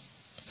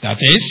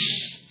 that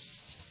is,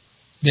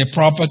 the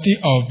property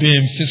of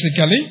being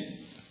physically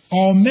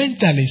or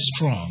mentally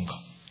strong.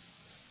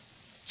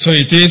 So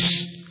it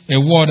is a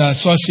word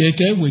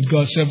associated with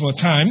God several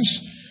times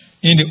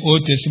in the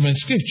Old Testament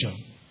scripture.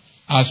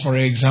 As for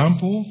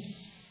example,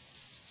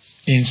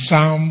 in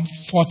Psalm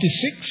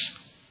 46,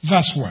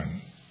 verse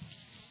 1.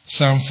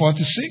 Psalm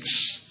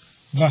 46,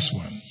 verse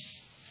 1.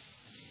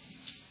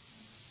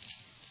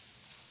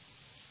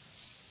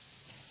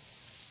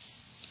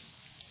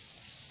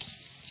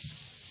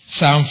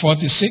 Psalm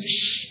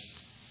 46,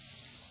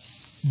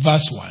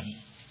 verse 1.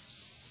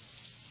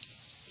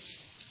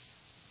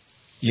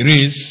 It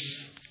reads,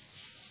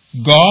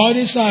 "God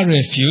is our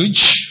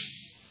refuge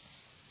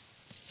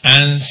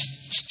and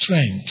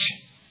strength,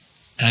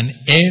 an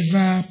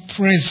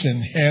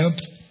ever-present help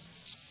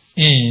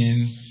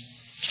in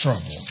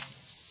trouble."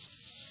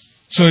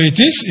 So it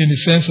is in the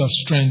sense of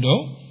strength,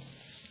 though,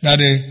 that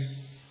the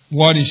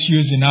word is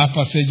used in our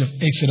passage of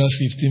Exodus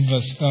 15,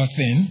 verse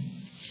 13.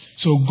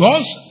 So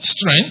God's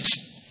strength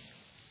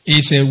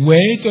is a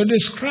way to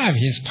describe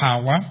His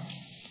power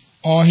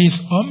or His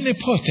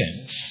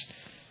omnipotence.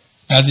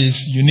 That is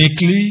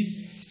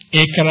uniquely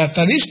a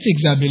characteristic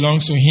that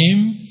belongs to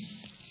Him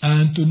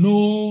and to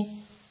no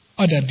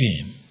other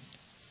being.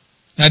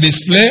 Now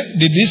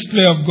the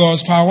display of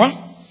God's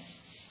power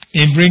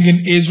in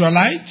bringing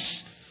Israelites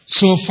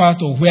so far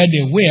to where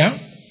they were,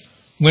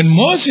 when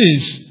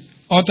Moses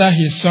uttered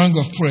his song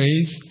of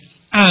praise,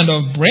 and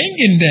of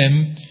bringing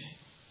them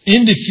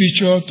in the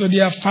future to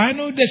their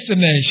final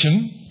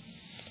destination,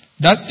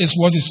 that is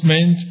what is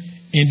meant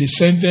in the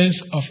sentence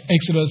of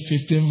Exodus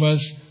 15,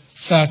 verse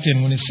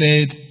 13, when it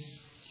said,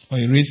 or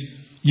it reads,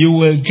 "You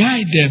will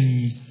guide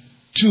them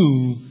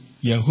to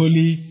your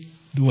holy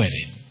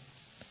dwelling."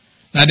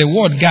 Now the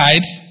word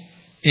guide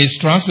is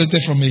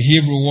translated from a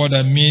Hebrew word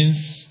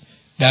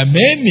that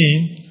may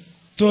mean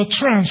to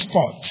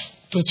transport,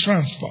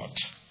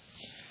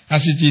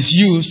 as it is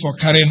used for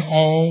carrying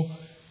all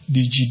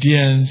the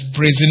Judeans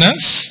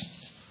prisoners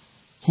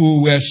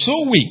who were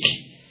so weak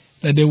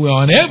that they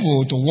were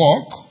unable to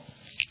walk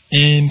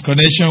in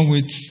connection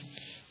with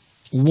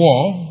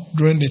war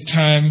during the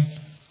time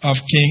of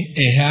King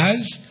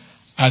Ahaz,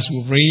 as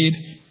we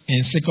read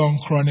in 2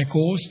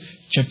 Chronicles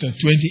chapter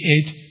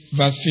 28,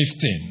 verse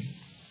 15.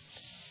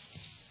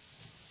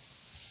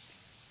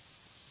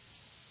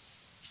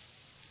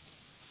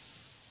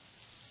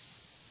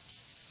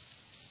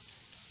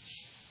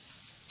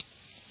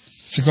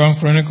 Second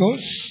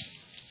Chronicles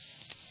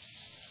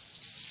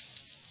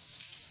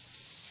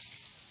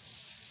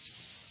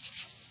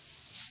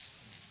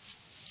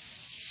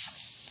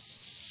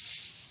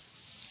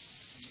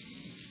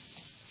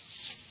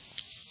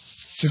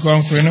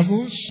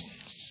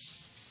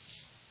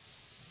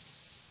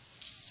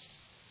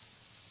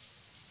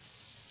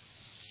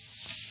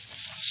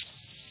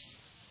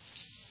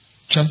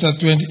chapter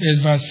 28,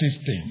 verse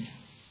 15.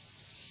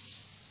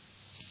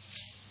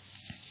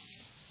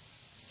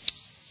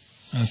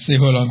 And say,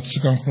 hold on,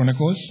 2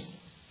 Chronicles.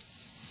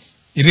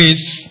 It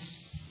is,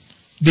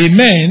 "The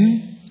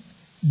men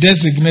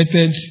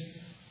designated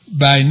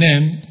by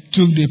name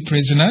took the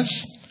prisoners,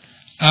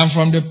 and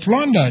from the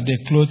plunder they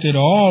clothed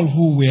all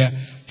who were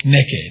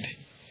naked.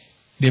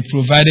 They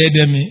provided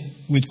them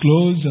with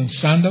clothes and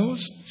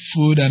sandals,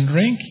 food and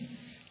drink,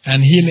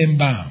 and healing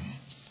balm.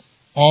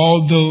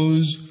 All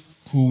those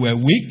who were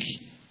weak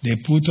they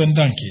put on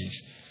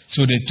donkeys.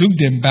 So they took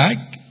them back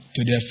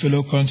to their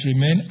fellow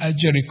countrymen at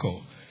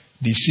Jericho,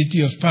 the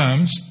city of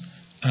palms,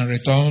 and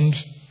returned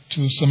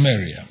to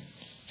Samaria."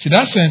 See,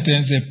 that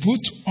sentence, "they put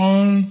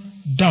on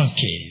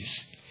donkeys,"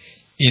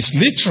 is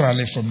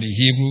literally from the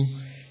Hebrew,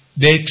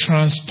 they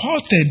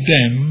transported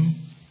them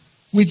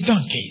with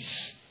donkeys.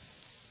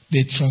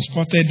 They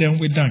transported them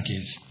with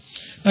donkeys.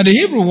 Now, the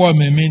Hebrew word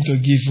may mean to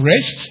give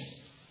rest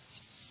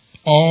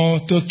or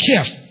to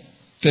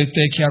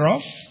take care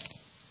of,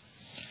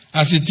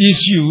 as it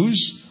is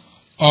used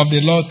of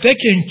the Lord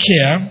taking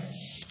care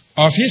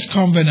of His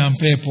covenant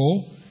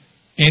people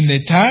in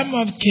the time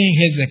of King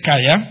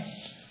Hezekiah,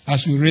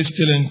 as we read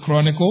still in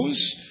Chronicles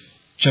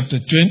chapter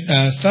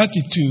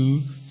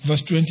 32,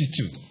 verse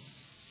 22.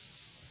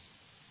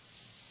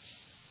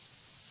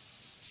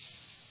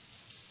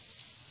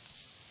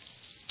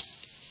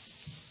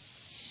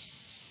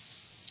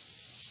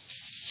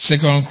 2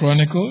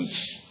 Chronicles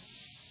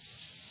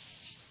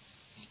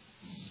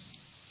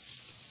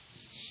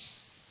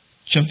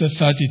chapter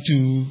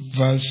 32,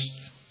 verse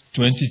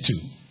 22.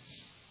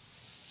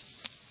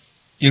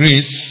 It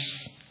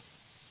reads,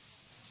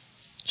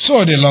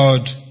 So the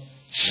Lord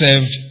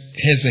saved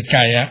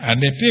Hezekiah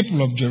and the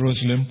people of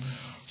Jerusalem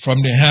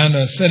from the hand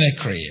of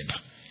Sennacherib,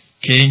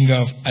 king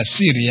of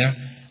Assyria,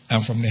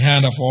 and from the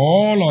hand of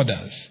all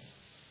others.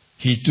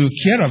 He took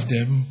care of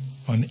them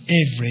on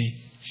every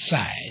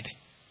side.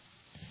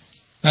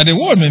 Now the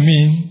word may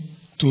mean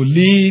to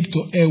lead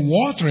to a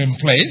watering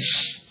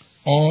place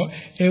or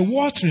a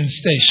watering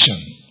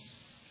station,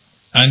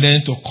 and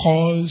then to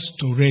cause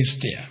to rest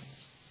there,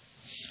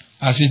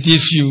 as it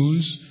is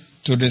used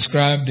to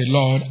describe the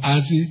Lord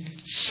as the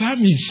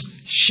psalmist's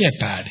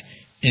shepherd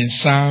in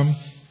Psalm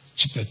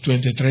chapter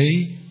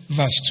 23,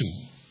 verse 2.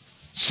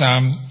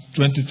 Psalm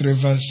 23,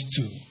 verse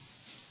 2.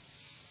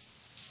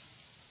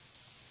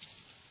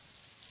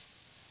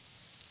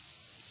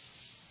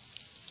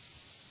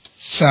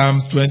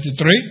 Psalm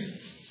 23,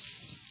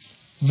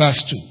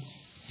 verse 2.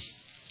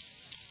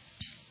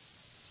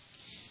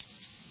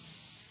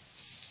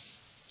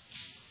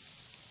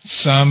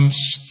 Psalms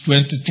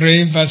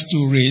 23, verse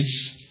 2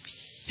 reads,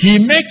 He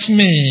makes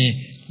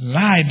me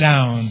lie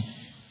down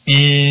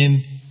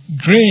in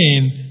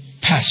green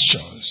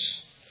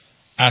pastures,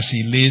 as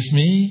He leads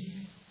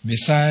me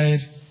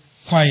beside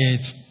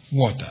quiet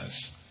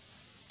waters.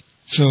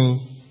 So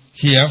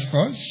here, of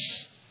course,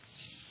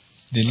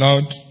 the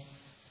Lord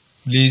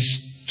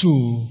leads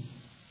to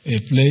a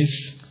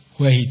place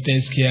where He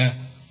takes care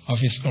of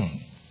His own.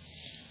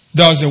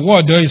 Thus, the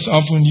word there is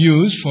often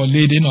used for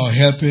leading or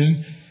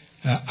helping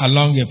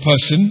along a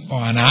person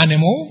or an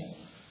animal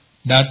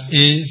that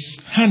is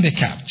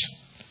handicapped.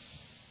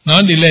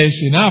 Nonetheless,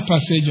 in our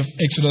passage of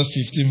Exodus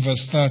 15,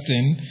 verse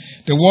 13,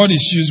 the word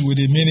is used with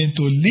the meaning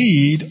to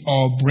lead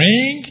or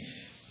bring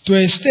to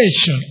a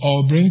station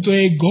or bring to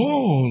a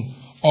goal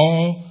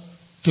or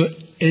to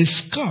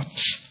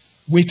escort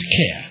with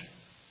care.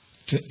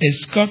 To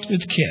escort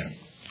with care.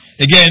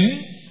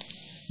 Again,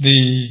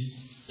 the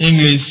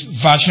English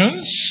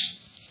versions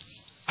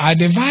are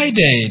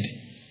divided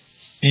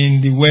in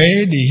the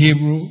way the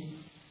Hebrew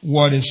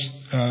word is,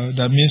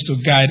 that means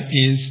to guide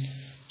is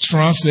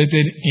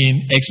translated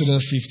in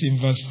Exodus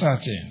 15, verse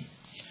 13.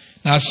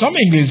 Now, some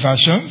English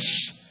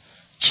versions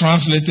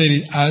translated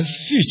it as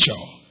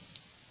future.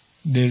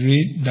 They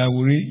read that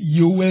we read,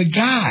 you will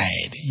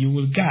guide, you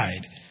will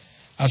guide.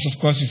 As of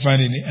course you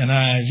find in the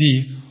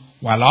NIV,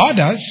 while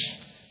others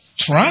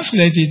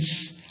translate it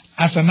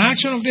as an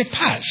action of the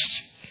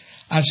past,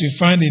 as you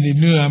find in the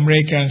New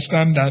American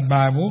Standard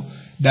Bible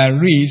that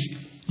reads,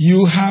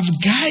 you have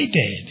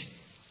guided.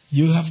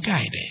 You have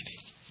guided.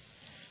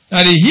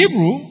 Now the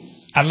Hebrew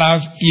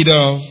allows either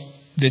of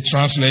the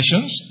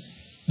translations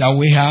that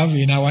we have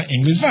in our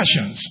English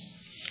versions.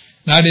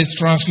 Now the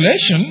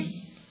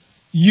translation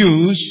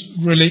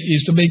used really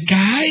is to be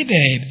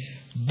guided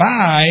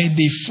by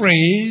the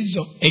phrase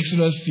of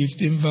Exodus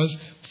 15 verse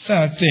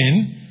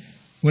 13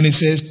 when it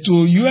says,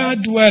 to your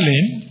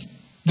dwelling,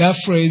 that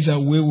phrase that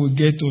we will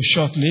get to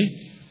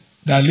shortly,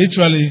 that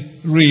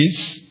literally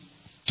reads,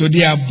 to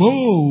the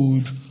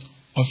abode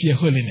of your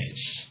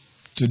holiness.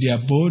 To the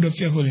abode of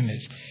your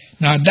holiness.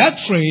 Now that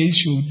phrase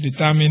should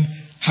determine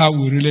how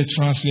we really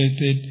translate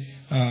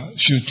it,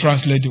 should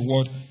translate the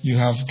word you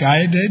have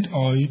guided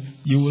or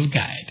you will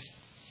guide.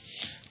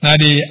 Now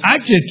the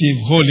adjective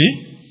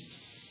holy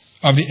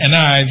of the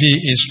NIV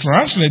is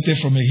translated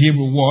from a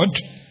Hebrew word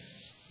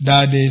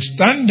that the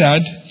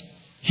standard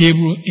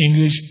Hebrew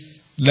English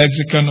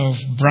lexicon of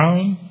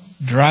Brown,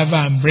 Driver,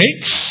 and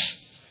Briggs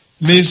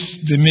lists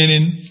the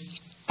meaning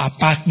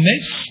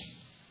apartness,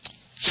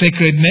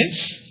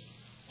 sacredness,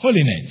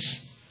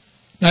 holiness.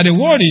 Now the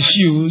word is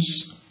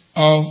used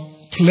of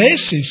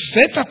places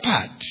set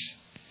apart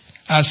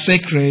as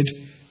sacred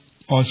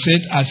or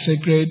set as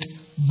sacred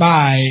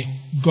by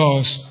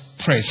God's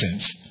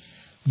presence.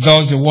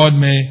 Thus the word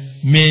may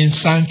mean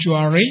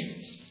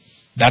sanctuary,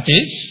 that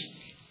is,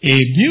 a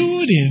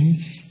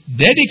building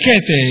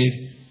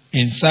dedicated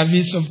in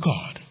service of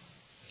God.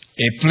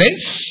 A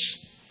place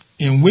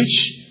in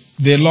which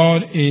the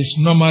Lord is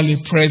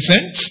normally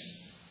present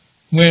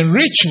when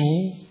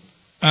ritual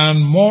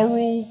and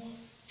moral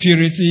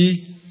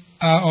purity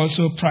are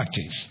also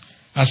practiced,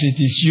 as it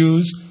is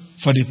used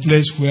for the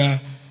place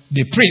where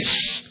the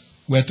priests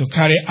were to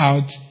carry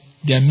out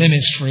their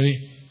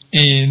ministry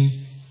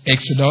in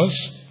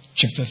Exodus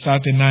chapter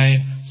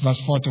 39,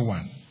 verse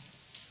 41.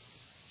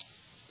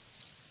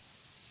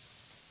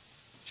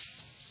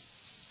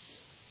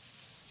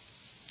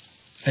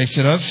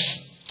 Exodus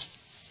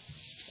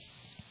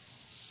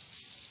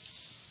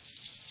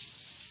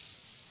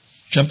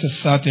chapter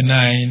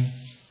 39,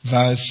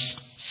 verse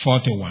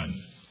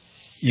 41.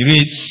 It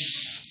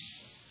reads,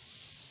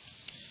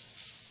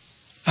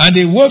 and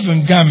the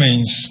woven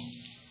garments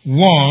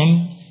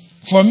worn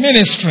for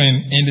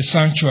ministering in the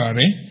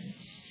sanctuary,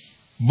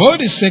 both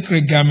the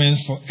sacred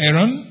garments for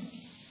Aaron,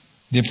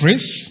 the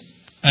priest,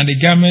 and the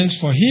garments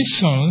for his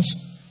sons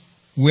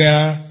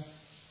were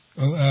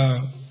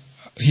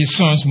his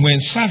sons when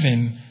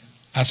serving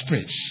as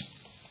priests.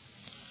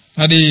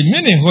 Now the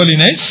meaning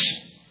holiness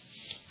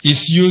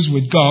is used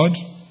with God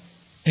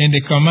in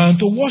the command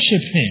to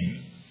worship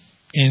him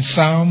in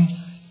Psalm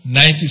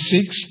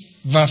 96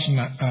 verse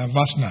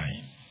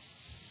 9.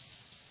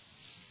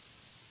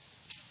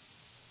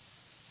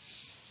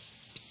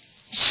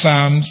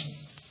 Psalms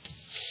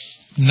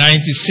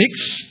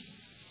 96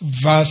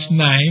 verse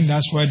 9,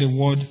 that's why the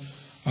word,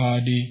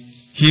 the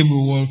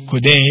Hebrew word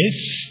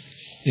kodesh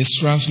is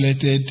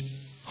translated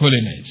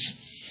holiness.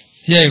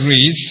 Here it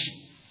reads,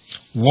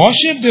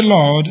 worship the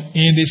Lord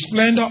in the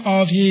splendor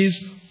of his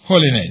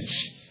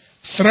holiness.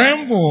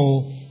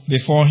 Tremble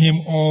before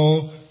him,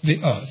 all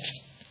the earth.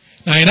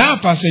 Now in our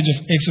passage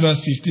of Exodus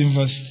 15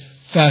 verse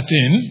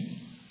 13,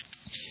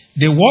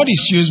 the word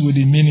is used with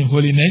the meaning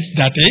holiness,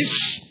 that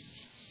is,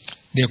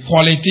 the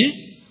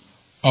quality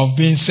of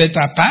being set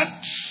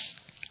apart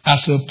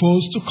as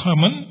opposed to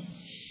common,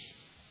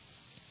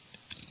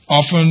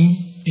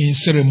 often in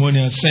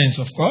ceremonial sense,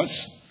 of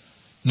course,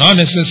 not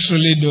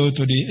necessarily though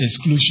to the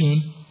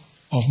exclusion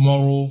of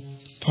moral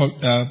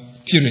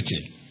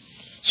purity.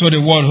 So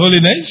the word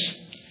holiness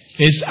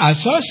is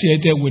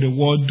associated with the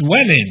word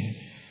dwelling,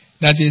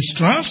 that is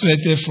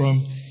translated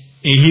from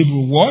a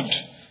Hebrew word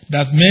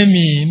that may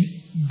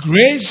mean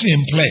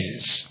grazing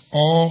place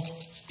or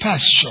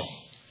pasture,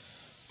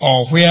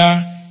 or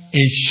where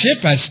a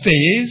shepherd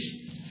stays,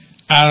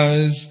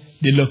 as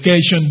the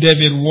location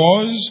David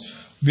was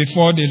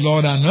before the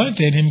Lord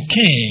anointed him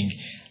king,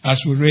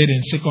 as we read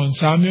in 2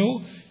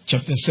 Samuel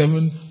chapter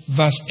 7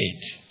 verse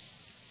 8.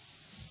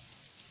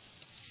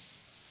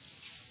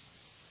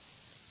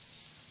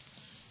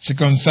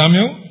 Second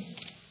Samuel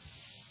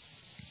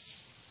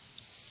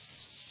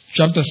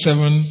chapter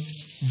 7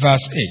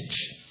 verse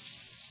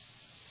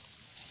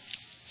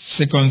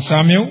 8. 2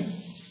 Samuel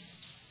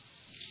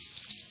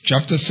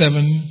chapter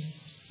 7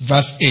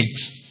 verse 8.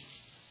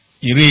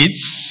 He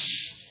reads,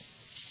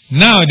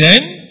 now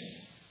then,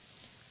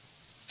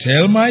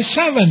 tell my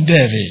servant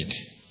David,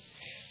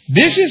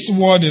 this is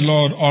what the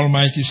Lord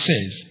Almighty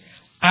says.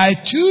 I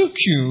took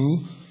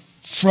you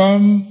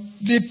from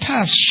the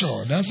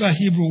pasture. That's a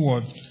Hebrew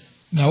word.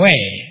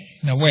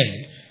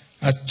 Naway.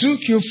 I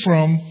took you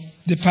from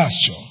the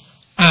pasture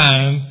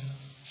and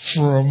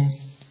from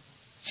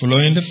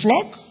following the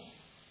flock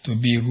to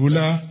be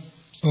ruler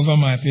over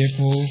my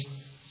people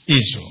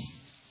Israel.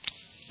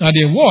 Now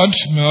the word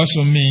may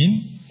also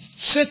mean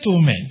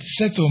settlement,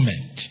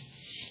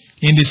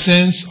 in the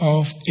sense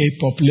of a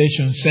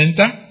population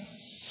center,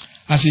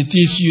 as it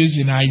is used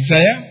in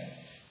Isaiah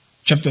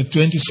chapter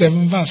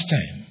 27 verse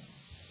 10.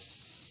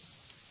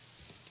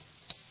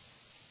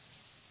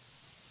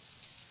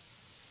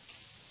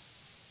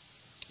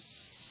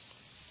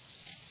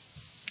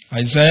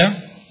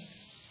 Isaiah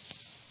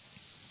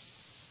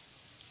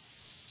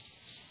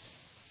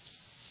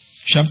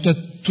chapter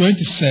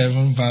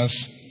 27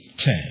 verse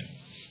 10.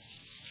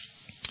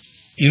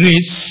 It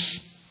reads,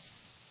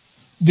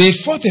 the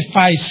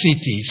fortified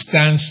city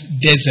stands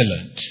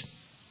desolate,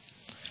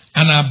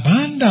 an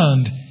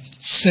abandoned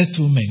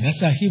settlement.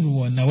 That's a Hebrew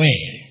word,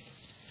 naway.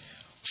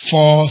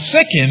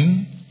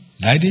 Forsaken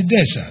like the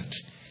desert.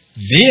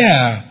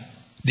 There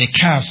the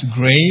calves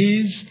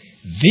graze,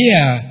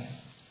 there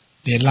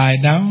they lie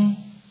down,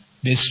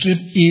 they strip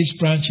its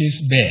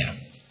branches bare.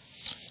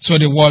 So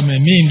the word may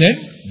mean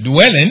then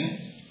dwelling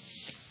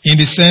in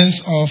the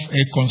sense of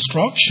a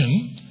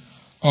construction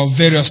of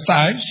various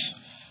types,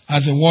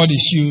 as the word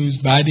is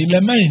used by the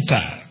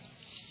lamenter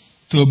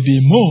to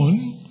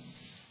bemoan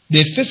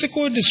the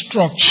physical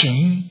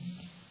destruction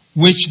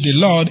which the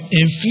Lord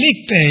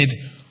inflicted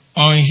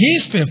on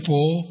his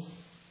people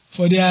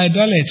for their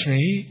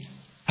idolatry,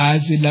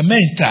 as the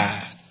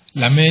lamenter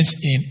laments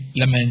in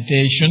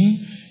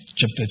Lamentation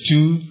chapter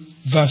 2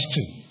 verse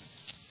 2.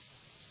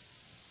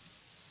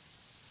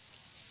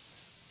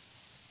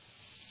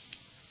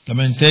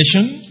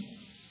 Lamentation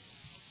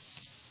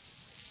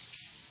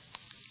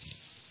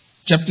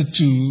chapter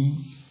 2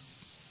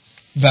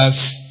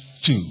 verse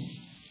 2.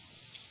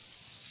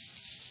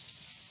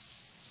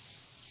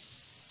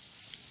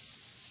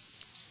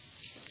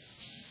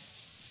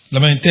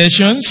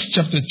 Lamentations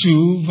chapter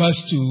 2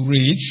 verse 2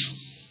 reads,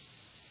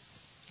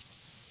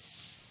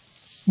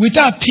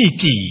 without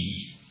pity,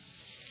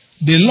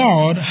 the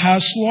Lord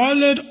has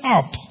swallowed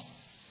up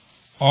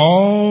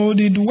all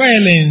the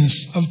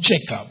dwellings of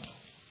Jacob.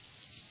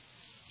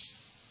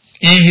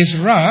 In his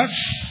wrath,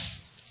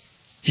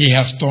 he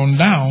has torn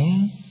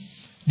down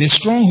the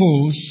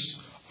strongholds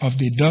of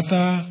the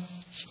daughters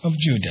of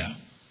Judah.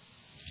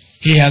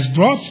 He has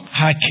brought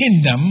her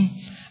kingdom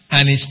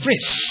and his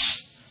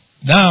priests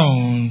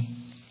down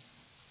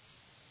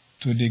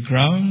to the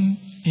ground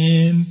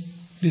in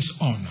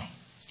dishonor.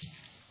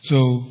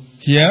 So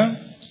here,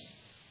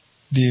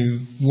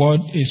 the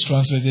word is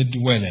translated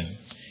dwelling.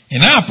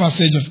 In our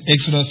passage of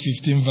Exodus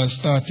 15 verse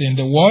 13,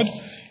 the word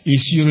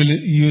is usually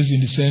used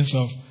in the sense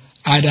of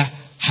either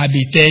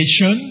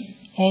habitation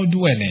or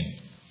dwelling.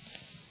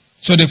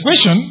 So the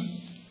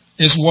question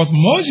is what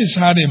Moses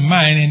had in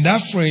mind in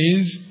that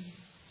phrase,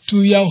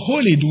 to your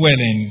holy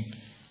dwelling,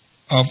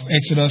 of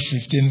Exodus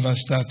 15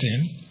 verse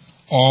 13,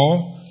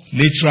 or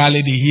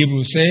literally the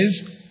Hebrew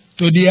says,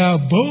 to the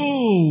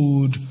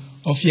abode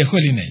of your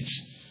holiness.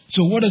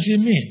 So what does it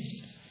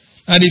mean?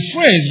 Now the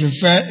phrase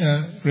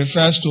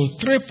refers to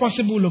three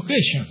possible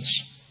locations.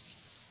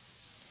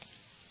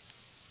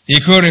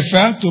 It could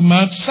refer to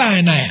Mount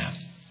Sinai,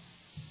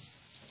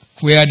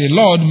 where the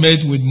Lord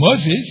met with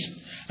Moses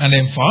and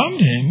informed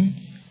him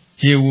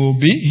he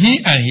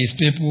and his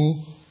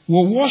people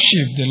will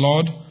worship the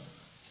Lord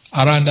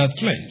around that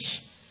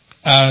place.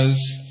 As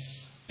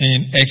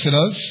in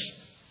Exodus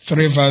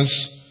 3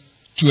 verse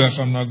 12,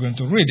 I'm not going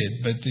to read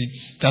it, but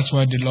that's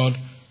why the Lord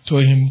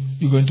told him,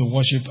 you're going to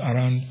worship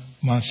around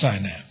Mount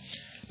Sinai.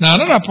 Now,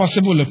 another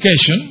possible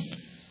location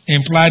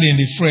implied in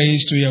the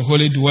phrase to your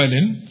holy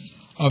dwelling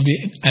of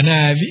the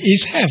NIV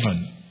is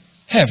heaven.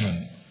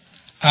 Heaven,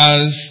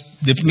 as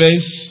the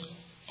place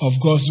of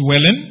God's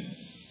dwelling,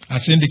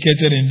 as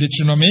indicated in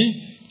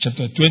Deuteronomy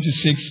chapter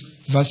 26,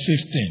 verse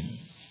 15.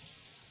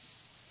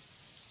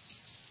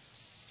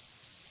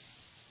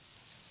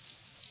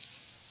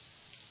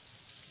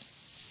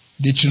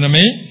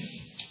 Deuteronomy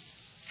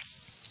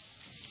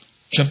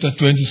chapter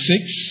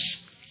 26,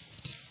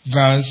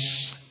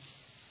 verse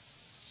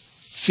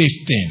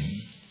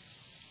 15.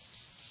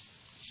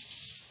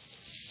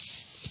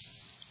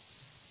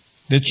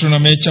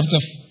 Deuteronomy chapter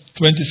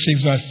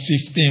 26, verse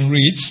 15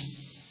 reads,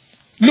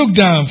 look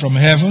down from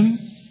heaven,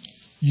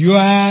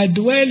 your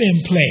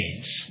dwelling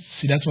place.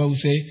 See, that's what we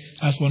say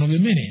as one of the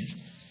meanings.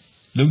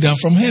 Look down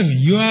from heaven,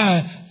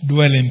 your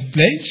dwelling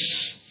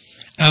place,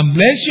 and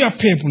bless your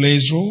people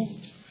Israel,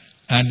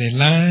 and the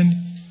land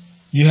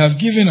you have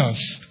given us,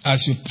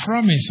 as you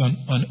promised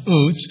on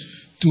oath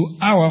to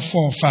our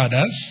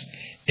forefathers,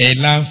 a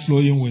land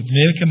flowing with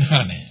milk and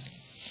honey.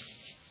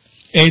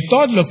 A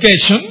third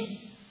location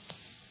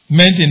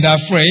meant in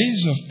that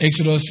phrase of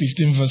Exodus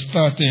 15 verse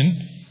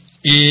 13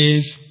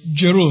 is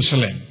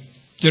Jerusalem.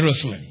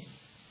 Jerusalem.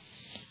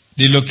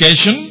 The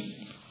location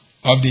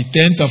of the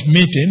tent of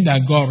meeting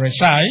that God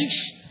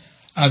resides,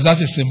 as that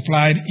is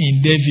implied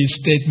in David's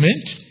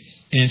statement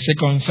in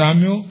 2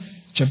 Samuel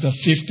chapter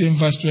 15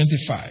 verse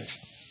 25.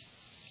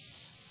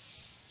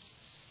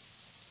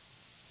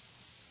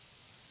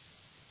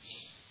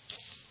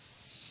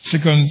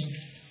 Second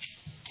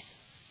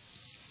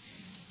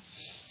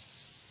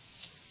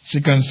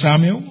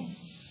Samuel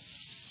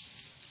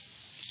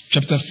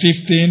chapter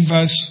 15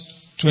 verse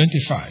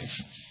 25.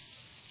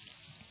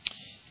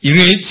 It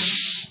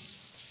reads,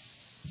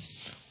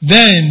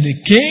 then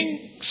the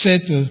king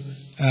said to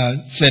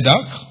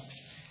Zadok,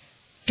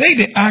 take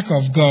the ark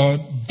of God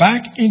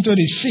back into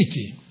the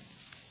city.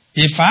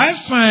 If I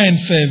find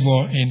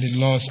favor in the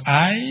Lord's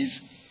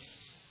eyes,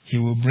 he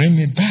will bring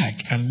me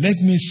back and let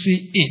me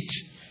see it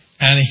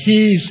and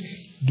his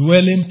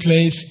dwelling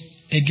place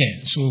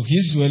again. So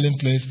his dwelling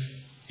place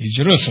is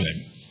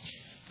Jerusalem.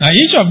 Now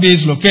each of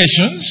these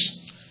locations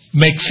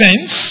makes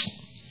sense,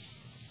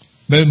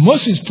 but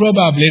Moses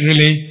probably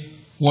really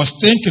was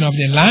thinking of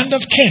the land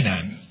of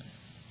Canaan,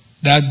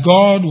 that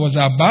God was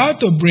about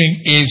to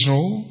bring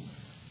Israel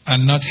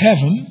and not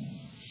heaven.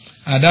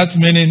 And that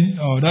meaning,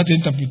 or that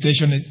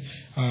interpretation,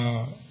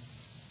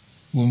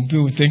 when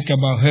people think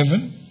about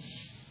heaven,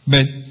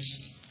 but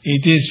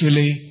it is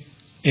really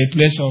a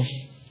place of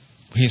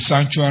his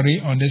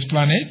sanctuary on this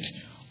planet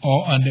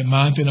or on the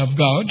mountain of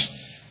God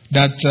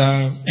that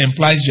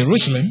implies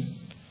Jerusalem,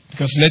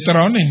 because later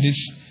on in this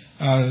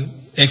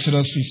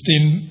Exodus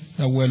 15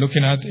 that we're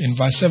looking at in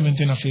verse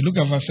 17, if you look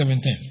at verse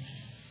 17,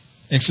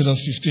 Exodus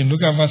 15,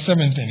 look at verse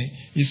 17,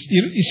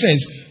 it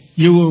says,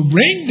 you will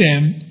bring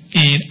them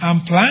in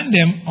and plant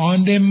them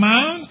on the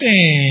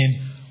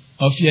mountain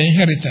of your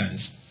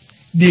inheritance,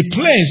 the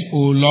place, O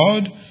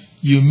Lord,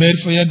 you made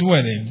for your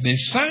dwelling, the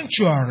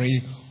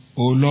sanctuary,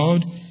 O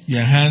Lord,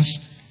 your hands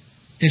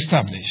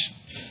established.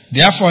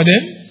 Therefore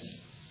then,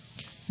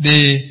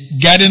 the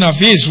garden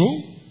of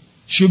Israel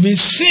should be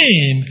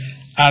seen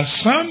as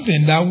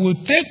something that will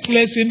take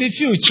place in the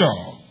future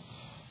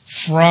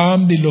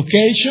from the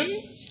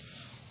location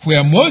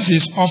where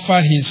Moses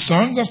offered his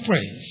song of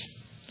praise.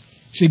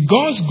 See,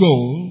 God's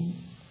goal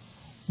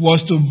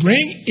was to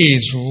bring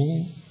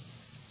Israel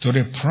to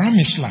the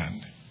promised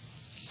land.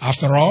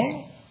 After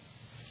all,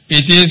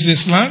 it is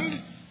this land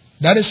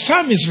that the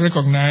psalmist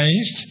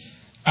recognized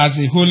as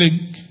the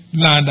holy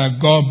land that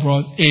God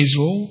brought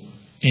Israel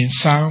in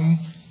Psalm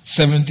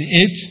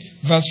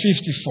 78, verse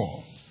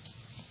 54.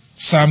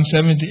 Psalm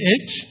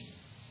 78,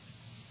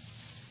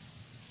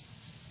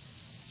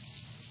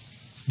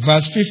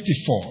 verse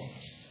 54.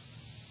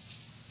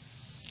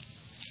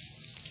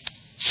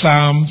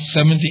 Psalm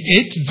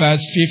 78,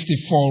 verse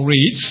 54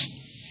 reads,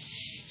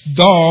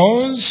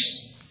 thus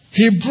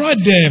he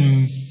brought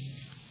them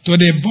to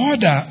the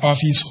border of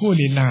his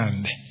holy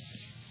land,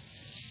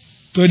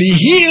 to the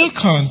hill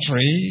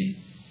country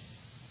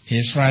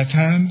his right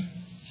hand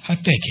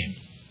had taken.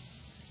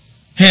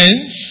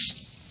 Hence,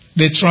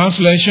 the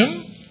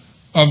translation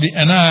of the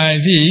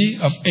NIV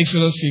of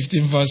Exodus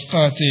 15 verse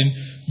 13,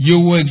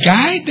 you will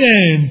guide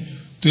them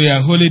to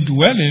your holy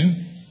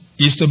dwelling,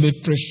 is to be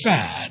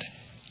preferred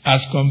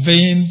as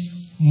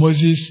conveying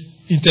Moses'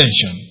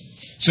 intention.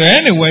 So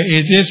anyway,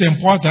 it is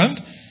important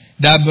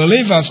that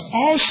believers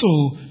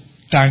also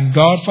thank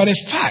God for the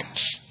fact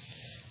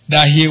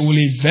that He will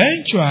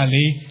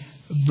eventually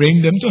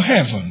bring them to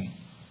heaven,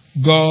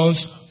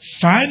 God's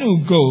final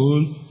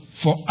goal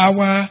for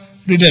our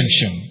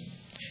redemption.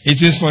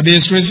 It is for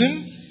this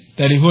reason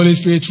that the Holy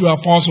Spirit, through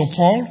Apostle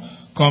Paul,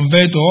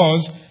 conveyed to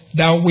us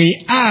that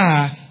we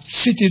are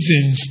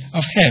citizens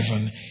of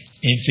heaven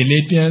in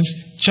Philippians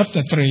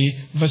chapter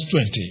 3, verse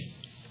 20.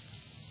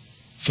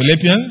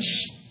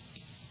 Philippians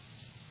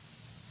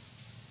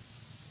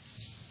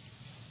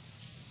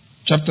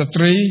chapter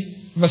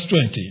 3, verse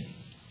 20.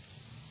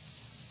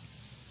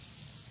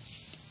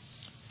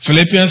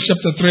 Philippians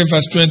chapter 3,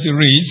 verse 20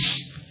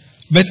 reads,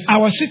 "But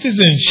our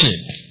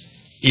citizenship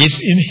is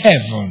in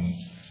heaven,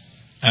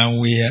 and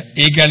we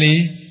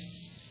eagerly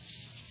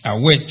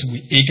await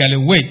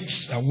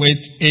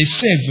a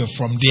Savior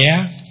from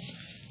there,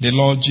 the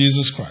Lord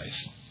Jesus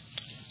Christ."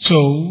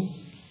 So,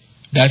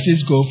 that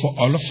is good for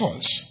all of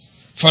us.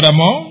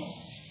 Furthermore,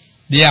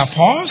 the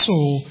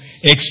apostle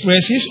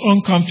expressed his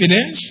own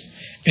confidence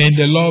in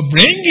the Lord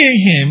bringing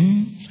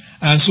him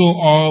and so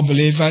all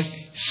believers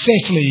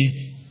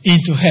safely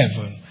into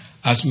heaven,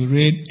 as we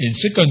read in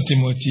 2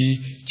 Timothy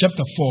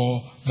chapter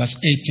 4, verse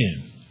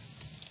 18.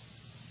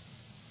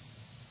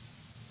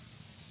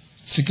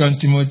 2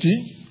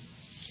 Timothy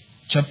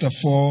chapter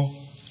 4,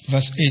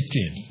 verse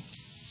 18.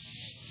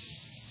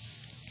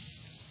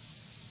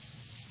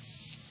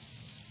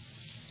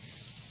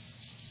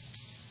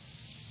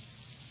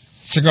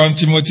 Second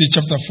Timothy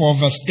chapter 4,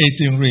 verse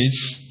 18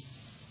 reads,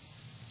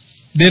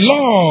 "The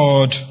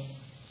Lord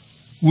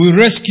will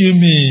rescue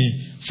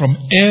me from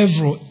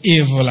every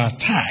evil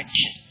attack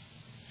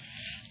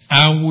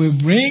and will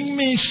bring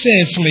me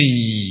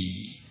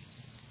safely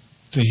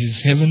to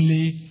His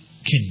heavenly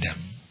kingdom.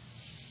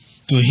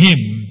 To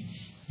Him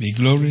be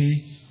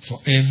glory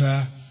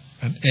forever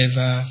and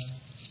ever.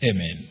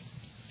 Amen."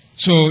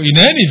 So, in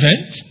any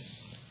event,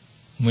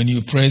 when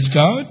you praise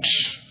God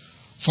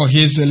for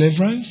His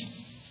deliverance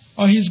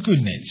or His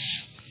goodness,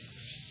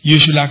 you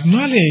should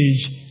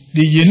acknowledge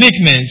the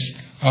uniqueness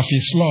of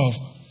His love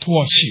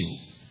towards you.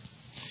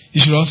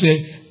 You should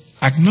also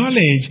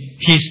acknowledge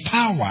His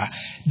power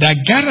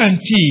that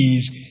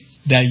guarantees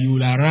that you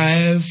will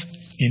arrive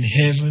in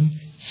heaven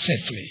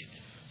safely.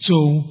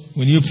 So,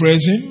 when you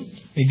praise Him,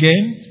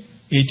 again,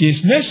 it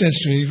is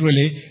necessary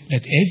really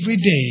that every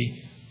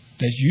day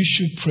that you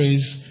should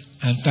praise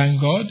and thank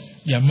God.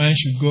 Your mind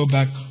should go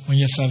back on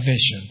your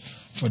salvation.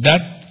 For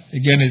that,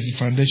 again, is the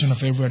foundation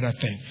of every other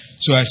thing.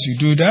 So as you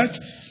do that,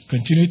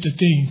 continue to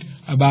think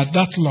about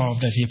that love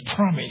that He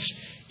promised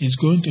is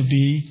going to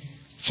be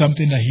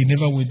something that He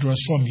never withdraws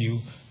from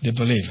you, the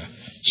believer.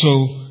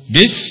 So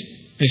this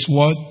is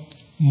what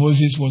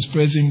Moses was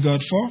praising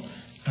God for,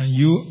 and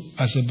you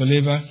as a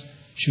believer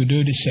should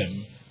do the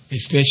same,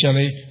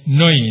 especially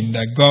knowing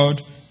that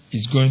God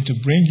is going to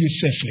bring you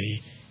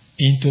safely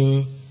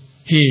into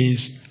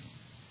His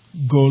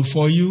goal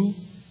for you,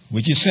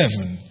 which is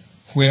heaven,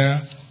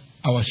 where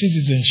our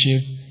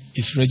citizenship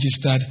is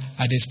registered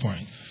at this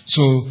point.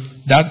 So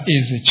that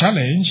is a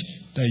challenge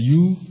that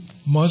you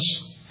must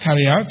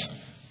carry out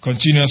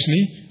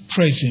continuously,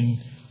 praising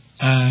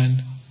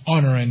and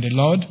honoring the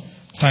Lord,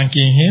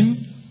 thanking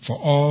Him for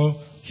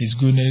all His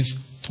goodness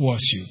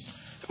towards you.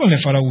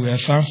 Heavenly Father, we are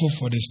thankful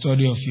for the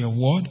study of Your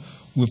Word.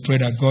 We pray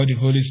that God, the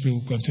Holy Spirit,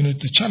 will continue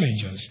to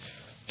challenge us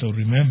to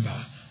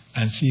remember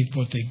and see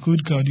what a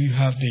good God You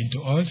have been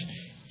to us,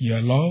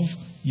 Your love,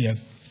 Your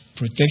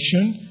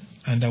protection,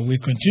 and that we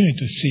continue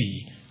to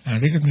see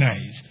and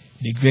recognize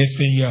the great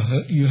thing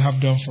You have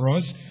done for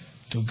us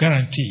to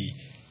guarantee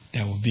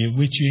that we'll be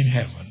with You in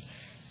heaven.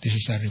 This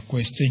is our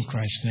request in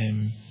Christ's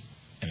name.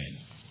 Amen.